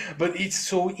 But it's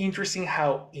so interesting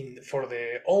how for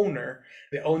the owner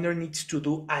needs to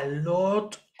do a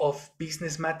lot of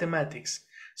business mathematics,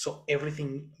 so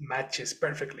everything matches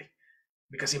perfectly.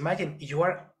 Because imagine you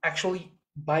are actually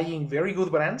buying very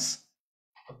good brands,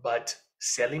 but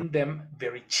selling them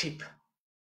very cheap.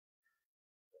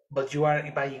 But you are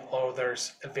buying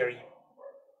others very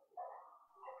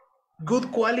good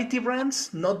quality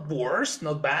brands, not worse,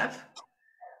 not bad,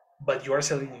 but you are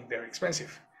selling them very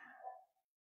expensive.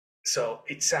 So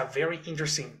it's a very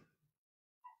interesting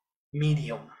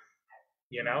medium,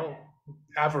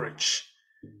 average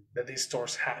that these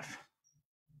stores have.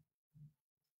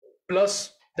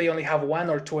 Plus, they only have 1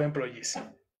 or 2 employees.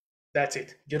 That's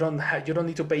it. You don't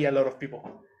need to pay a lot of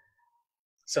people.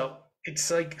 So it's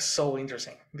like so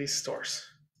interesting, these stores.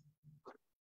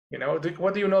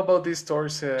 What do you know about these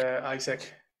stores,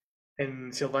 Isaac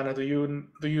and Silvana?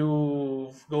 Do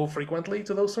you go frequently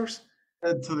to those stores?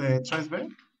 To the transfer,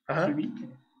 Uh-huh. 3B.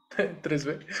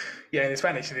 3B. Yeah, in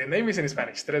Spanish. The name is in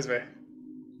Spanish. 3B.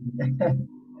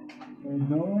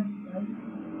 No,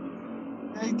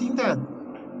 I think that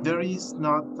there is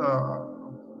not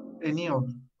any of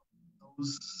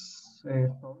those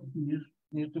stores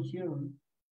near to here.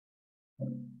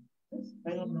 Yes,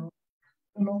 I don't know.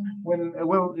 No,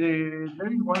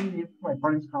 there is one near my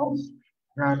parents' house,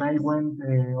 and I went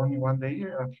only one day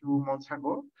a few months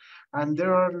ago, and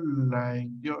there are like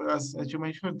as you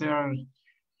mentioned, there are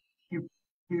cheap,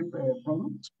 cheap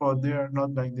products, but they are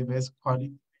not like the best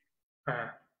quality. Uh,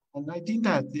 And I think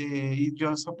that it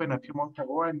just opened a few months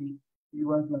ago, and it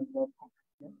was like not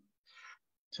complete.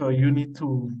 So you need to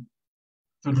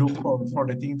look for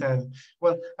the thing that.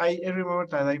 Well, I remember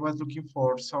that I was looking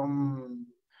for some.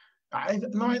 I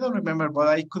don't remember, but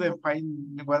I couldn't find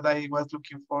what I was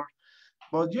looking for.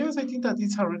 But yes, I think that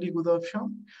it's a really good option,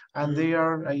 and they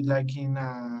are like in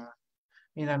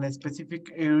a specific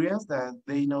areas that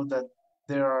they know that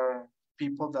there are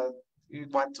people that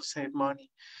want to save money.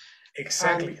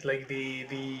 exactly. And Like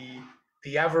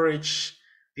the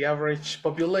average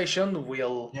population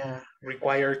will yeah,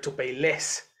 require to pay less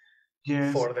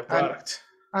yes, for the product.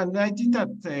 and I think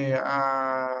that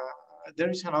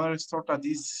there is another store that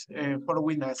is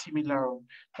following a similar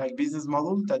like business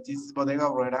model that is Bodega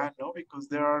Aurrera, no? Because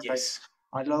there are like Yes,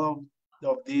 a lot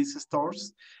of these stores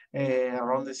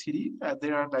around the city.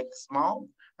 They are like small,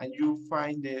 and you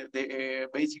find the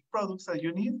basic products that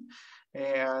you need,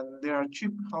 and they are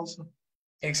cheap also.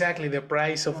 exactly. The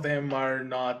price of Yeah. them are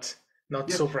not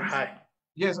Yes, super high.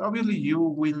 yes, obviously you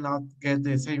will not get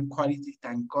the same quality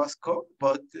than Costco,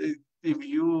 but if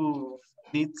you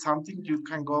need something, you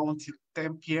can go until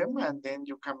 10 p.m. and then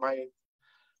you can buy it.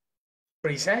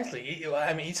 Precisely.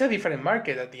 I mean, it's a different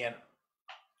market at the end,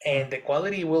 Yeah. and the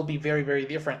quality will be very, very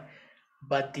different.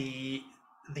 But the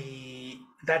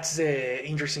that's the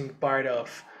interesting part of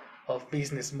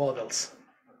business models.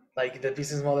 Like the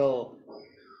business model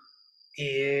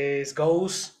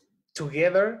goes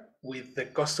together with the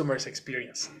customer's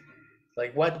experience.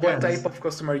 Like what Yes, type of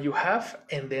customer you have,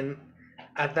 and then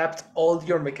adapt all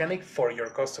your mechanic for your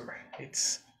customer.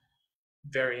 It's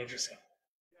very interesting.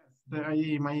 I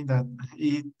imagine that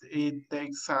it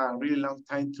takes a really long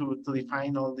time to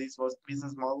define all these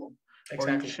business model for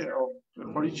Exactly.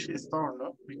 each store,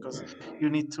 no? Because you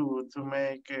need to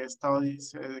make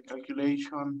studies,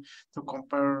 calculation, to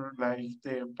compare like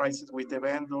the prices with the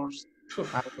vendors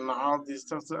and all this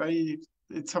stuff. So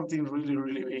it's something really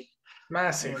really big.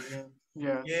 Massive.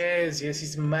 Yes. Yes,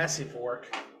 it's massive work.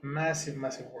 Massive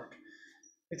work.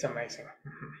 It's amazing.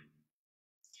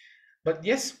 But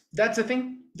yes, that's the thing.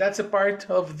 That's a part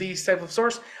of this type of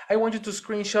source. I want you to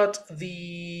screenshot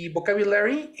the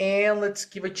vocabulary and let's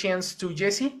give a chance to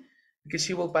Jessie because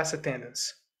she will pass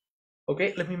attendance.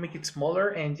 Okay, let me make it smaller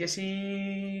and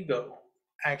Jessie, go.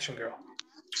 Action, girl.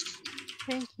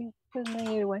 Thank you. Good night,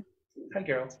 everyone. Hi,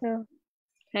 girl. So,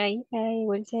 hi, I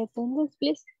will say attendance,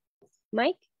 please.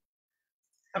 Mike.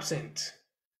 Absent.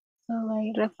 All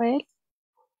right, Rafael.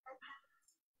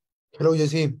 Hello,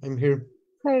 Jesse. I'm here.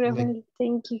 Hi, Good night. Rafael.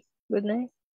 Thank you. Good night.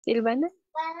 Silvana.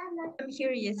 I'm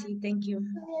here, Jessie. Thank you.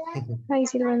 Hi,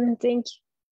 Silvana. Thank you.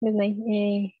 Good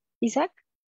night. Isaac.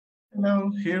 Hello,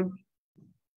 here.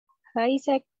 Hi,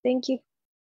 Isaac. Thank you.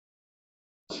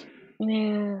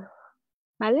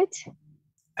 Alex.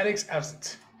 Alex,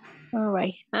 absent. All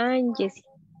right. And Jessie.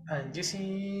 And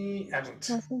Jessie, absent.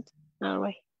 Absent. All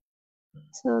right.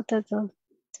 So that's all.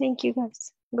 Thank you,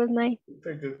 guys. Good night.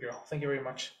 Very good, girl. Thank you very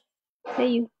much. See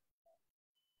you.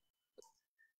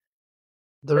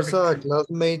 There's a Perfect.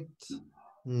 classmate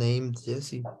named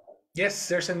Jessie. Yes,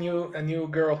 there's a new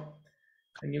girl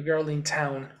in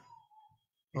town.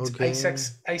 It's Okay.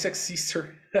 Isaac's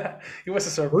sister. It was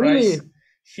a surprise. Really?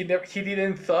 He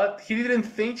didn't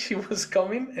think she was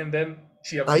coming, and then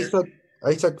she appeared.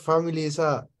 Isaac family is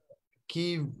a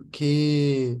key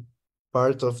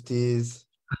part of this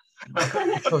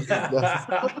class.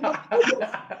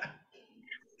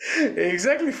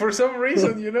 Exactly. For some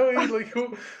reason, it's like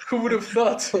who would have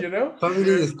thought, Family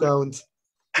discount.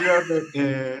 We are the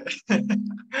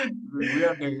we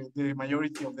are the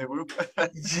majority of the group.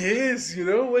 Yes,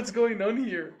 what's going on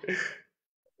here.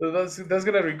 So that's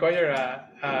gonna require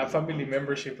a family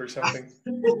membership or something.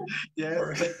 Yes,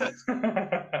 Or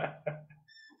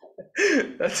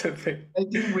that's the thing. I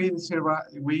think we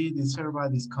deserve a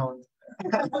discount.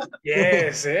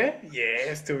 Yes,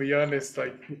 yes. To be honest,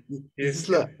 like This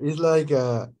yes, is like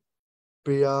a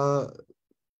pyramid.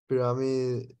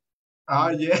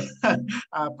 Yeah,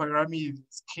 a pyramid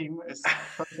scheme is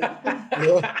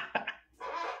Yeah.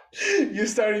 You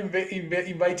start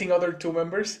inviting other two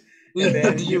members, and Do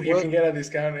then you you can want get a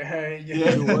discount. Yeah.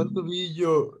 Yeah. you want to be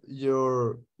your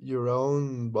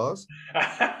own boss?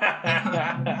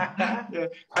 Yeah.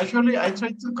 Actually, I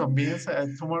tried to convince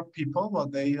two more people,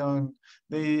 but they don't.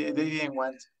 They didn't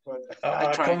want. But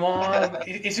I tried. Come on!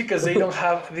 It's because they don't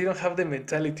have the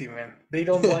mentality, man. They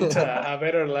don't want a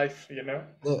better life, Yeah,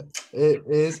 it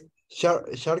is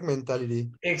shark mentality.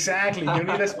 Exactly. You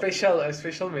need a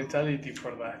special mentality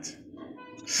for that.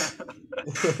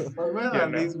 But well, You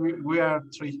at know. least we are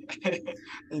three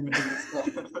in this class.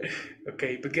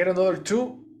 Okay, but get another two,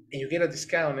 and you get a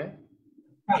discount, eh?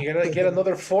 You gotta get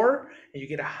another four, and you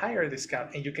get a higher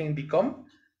discount, and you can become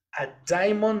a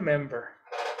diamond member.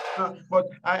 But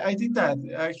I think that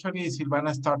actually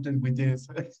Silvana started with this.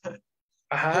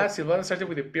 Silvana started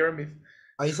with the pyramid.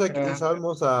 Isaac is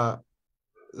almost a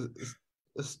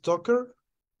stalker.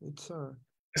 It's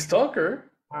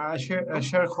Stalker? A shareholder.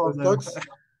 Shareholder.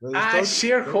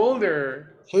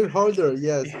 shareholder.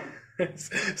 Yes.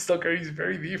 Stalker is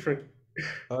very different.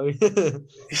 Okay.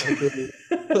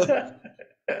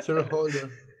 Shareholder.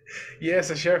 Yes,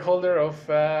 a shareholder of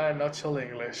Not So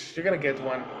English. You're gonna get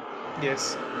one.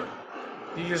 Yes.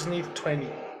 You just need 20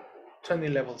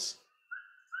 levels.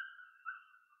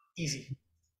 Easy.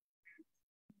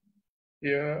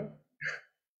 Yeah.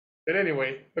 But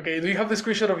anyway, okay, do you have the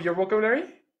screenshot of your vocabulary?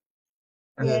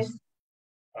 Yes.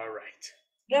 All right.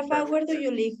 Rafa, where do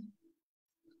you live?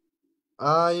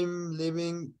 I'm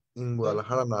living in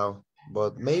Guadalajara now,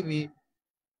 but maybe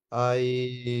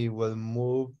I will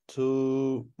move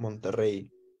to Monterrey.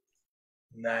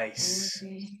 Nice.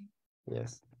 Okay.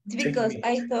 Yes. It's because Take me.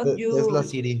 I thought you. Tesla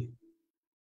City.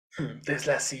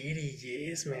 Tesla City,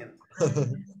 yes, man. Tesla.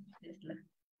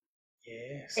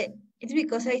 Yes. It's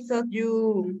because I thought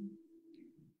you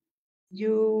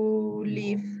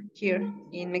live here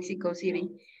in Mexico City,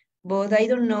 but I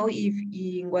don't know if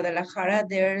in Guadalajara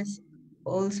there's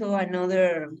also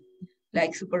another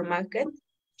like supermarket,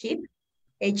 HIP,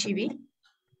 HEB,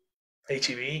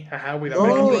 HEB, with No,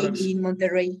 American no, products in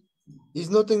Monterrey. It's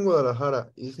not in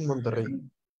Guadalajara, it's in Monterrey.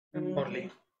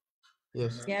 only.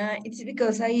 Yes. Yeah, it's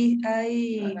because I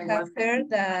have heard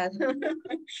that.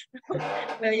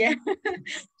 Well, yeah,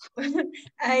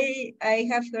 I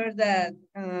have heard that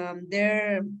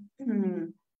there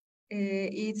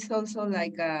it's also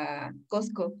like a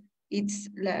Costco. It's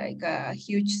like a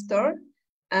huge store,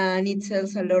 and it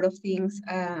sells a lot of things,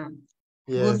 good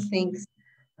Yes. things.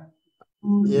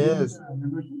 Yes.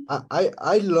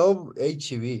 I love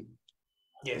HEB.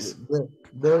 Yes.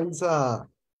 There is uh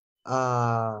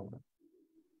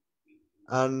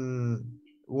an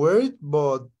weird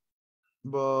but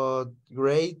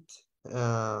great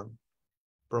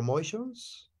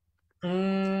promotions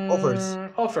offers.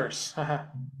 Offers.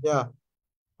 Yeah,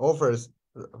 offers.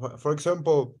 For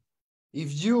example,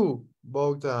 if you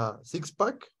bought a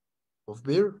 6-pack of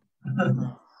beer,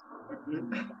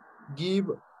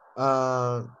 give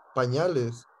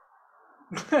pañales.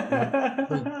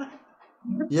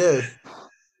 Yes.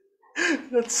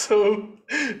 That's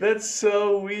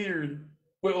so weird.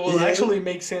 Well, Yes. actually, it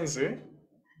makes sense, eh?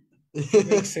 It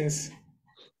makes sense.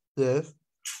 Yes.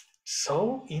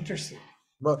 So interesting.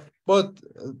 But oh,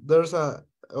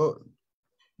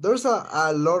 there's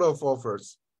a lot of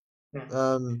offers.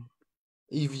 Um,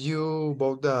 if you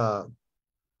bought the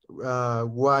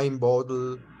wine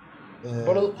bottle,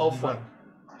 Bottle of give a wine.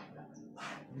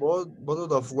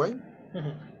 bottle of wine.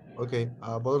 Okay,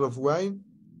 a bottle of wine,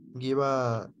 give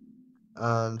a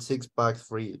and 6 packs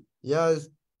free. Yes,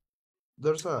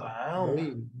 there's a Wow.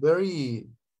 very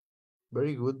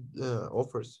good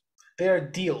offers. They are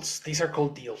deals. These are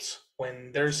called deals. when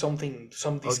there's some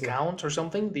discount or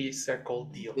something, these are called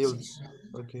deals. Deals.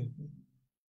 Okay.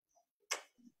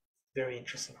 Very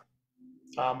interesting.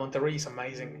 Monterrey is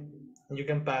amazing. And you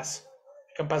can pass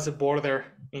the border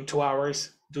in 2 hours,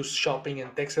 do shopping in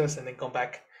Texas, and then come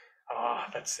back.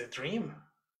 That's the dream.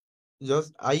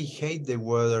 Just I hate the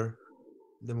weather.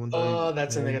 The Oh,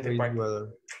 that's a negative Monterrey part. weather.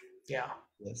 Yeah.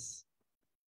 Yes.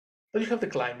 But you have the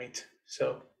climate, so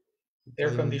air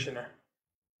Climate. conditioner.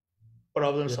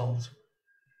 Problem Yeah. solved.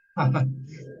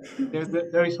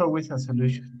 There is always a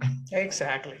solution.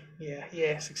 Exactly. Yeah.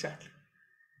 Yes. Exactly.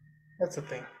 That's the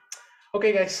thing.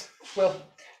 Okay, guys. Well,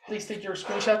 please take your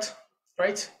screenshot.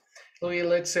 Right.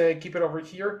 Let's keep it over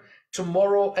here.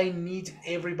 Tomorrow, I need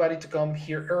everybody to come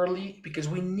here early because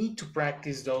we need to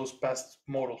practice those past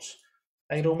modals.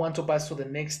 I don't want to pass to the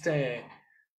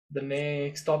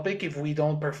next topic if we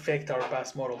don't perfect our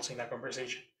past modals in a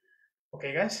conversation.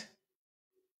 Okay, guys.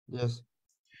 Yes.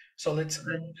 So let's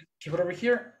keep it over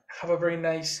here. Have a very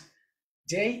nice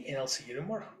day, and I'll see you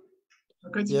tomorrow.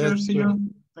 Okay, teacher, Yes. see you.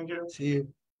 Thank you. See you.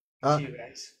 See you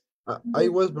guys. I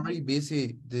was very busy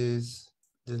this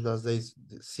last days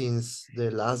since the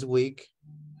last week,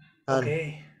 and Okay.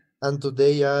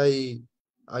 today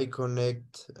I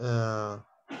connect.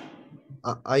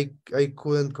 I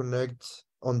couldn't connect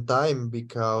on time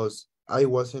because I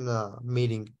was in a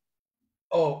meeting.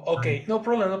 Oh, okay. No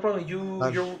problem. No problem.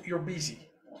 And You're busy.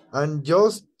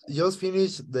 just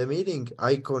finished the meeting.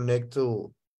 I connect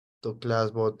to class,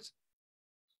 but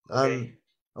Okay.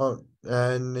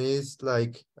 and it's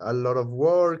like a lot of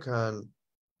work, and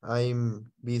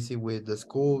I'm busy with the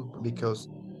school because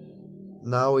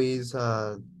now is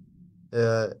uh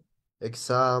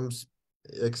exams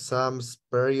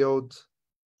period,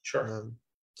 Sure. and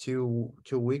 2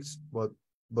 weeks, but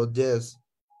yes,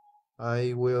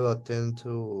 I will attend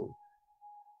to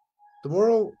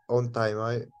tomorrow on time.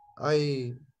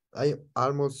 I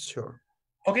almost sure.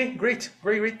 Okay. Great.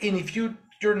 Great. Great. And if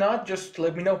you're not, just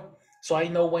let me know so I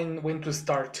know when to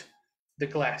start the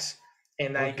class,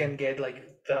 and I Okay. can get like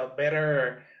a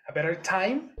better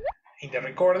time in the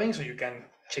recording so you can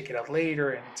check it out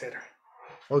later and etc.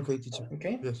 Okay, teacher.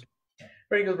 Okay. Yes.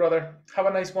 Very good, brother. Have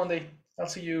a nice Monday. I'll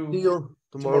see See you you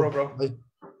tomorrow, tomorrow. bro. Bye.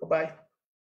 Bye bye.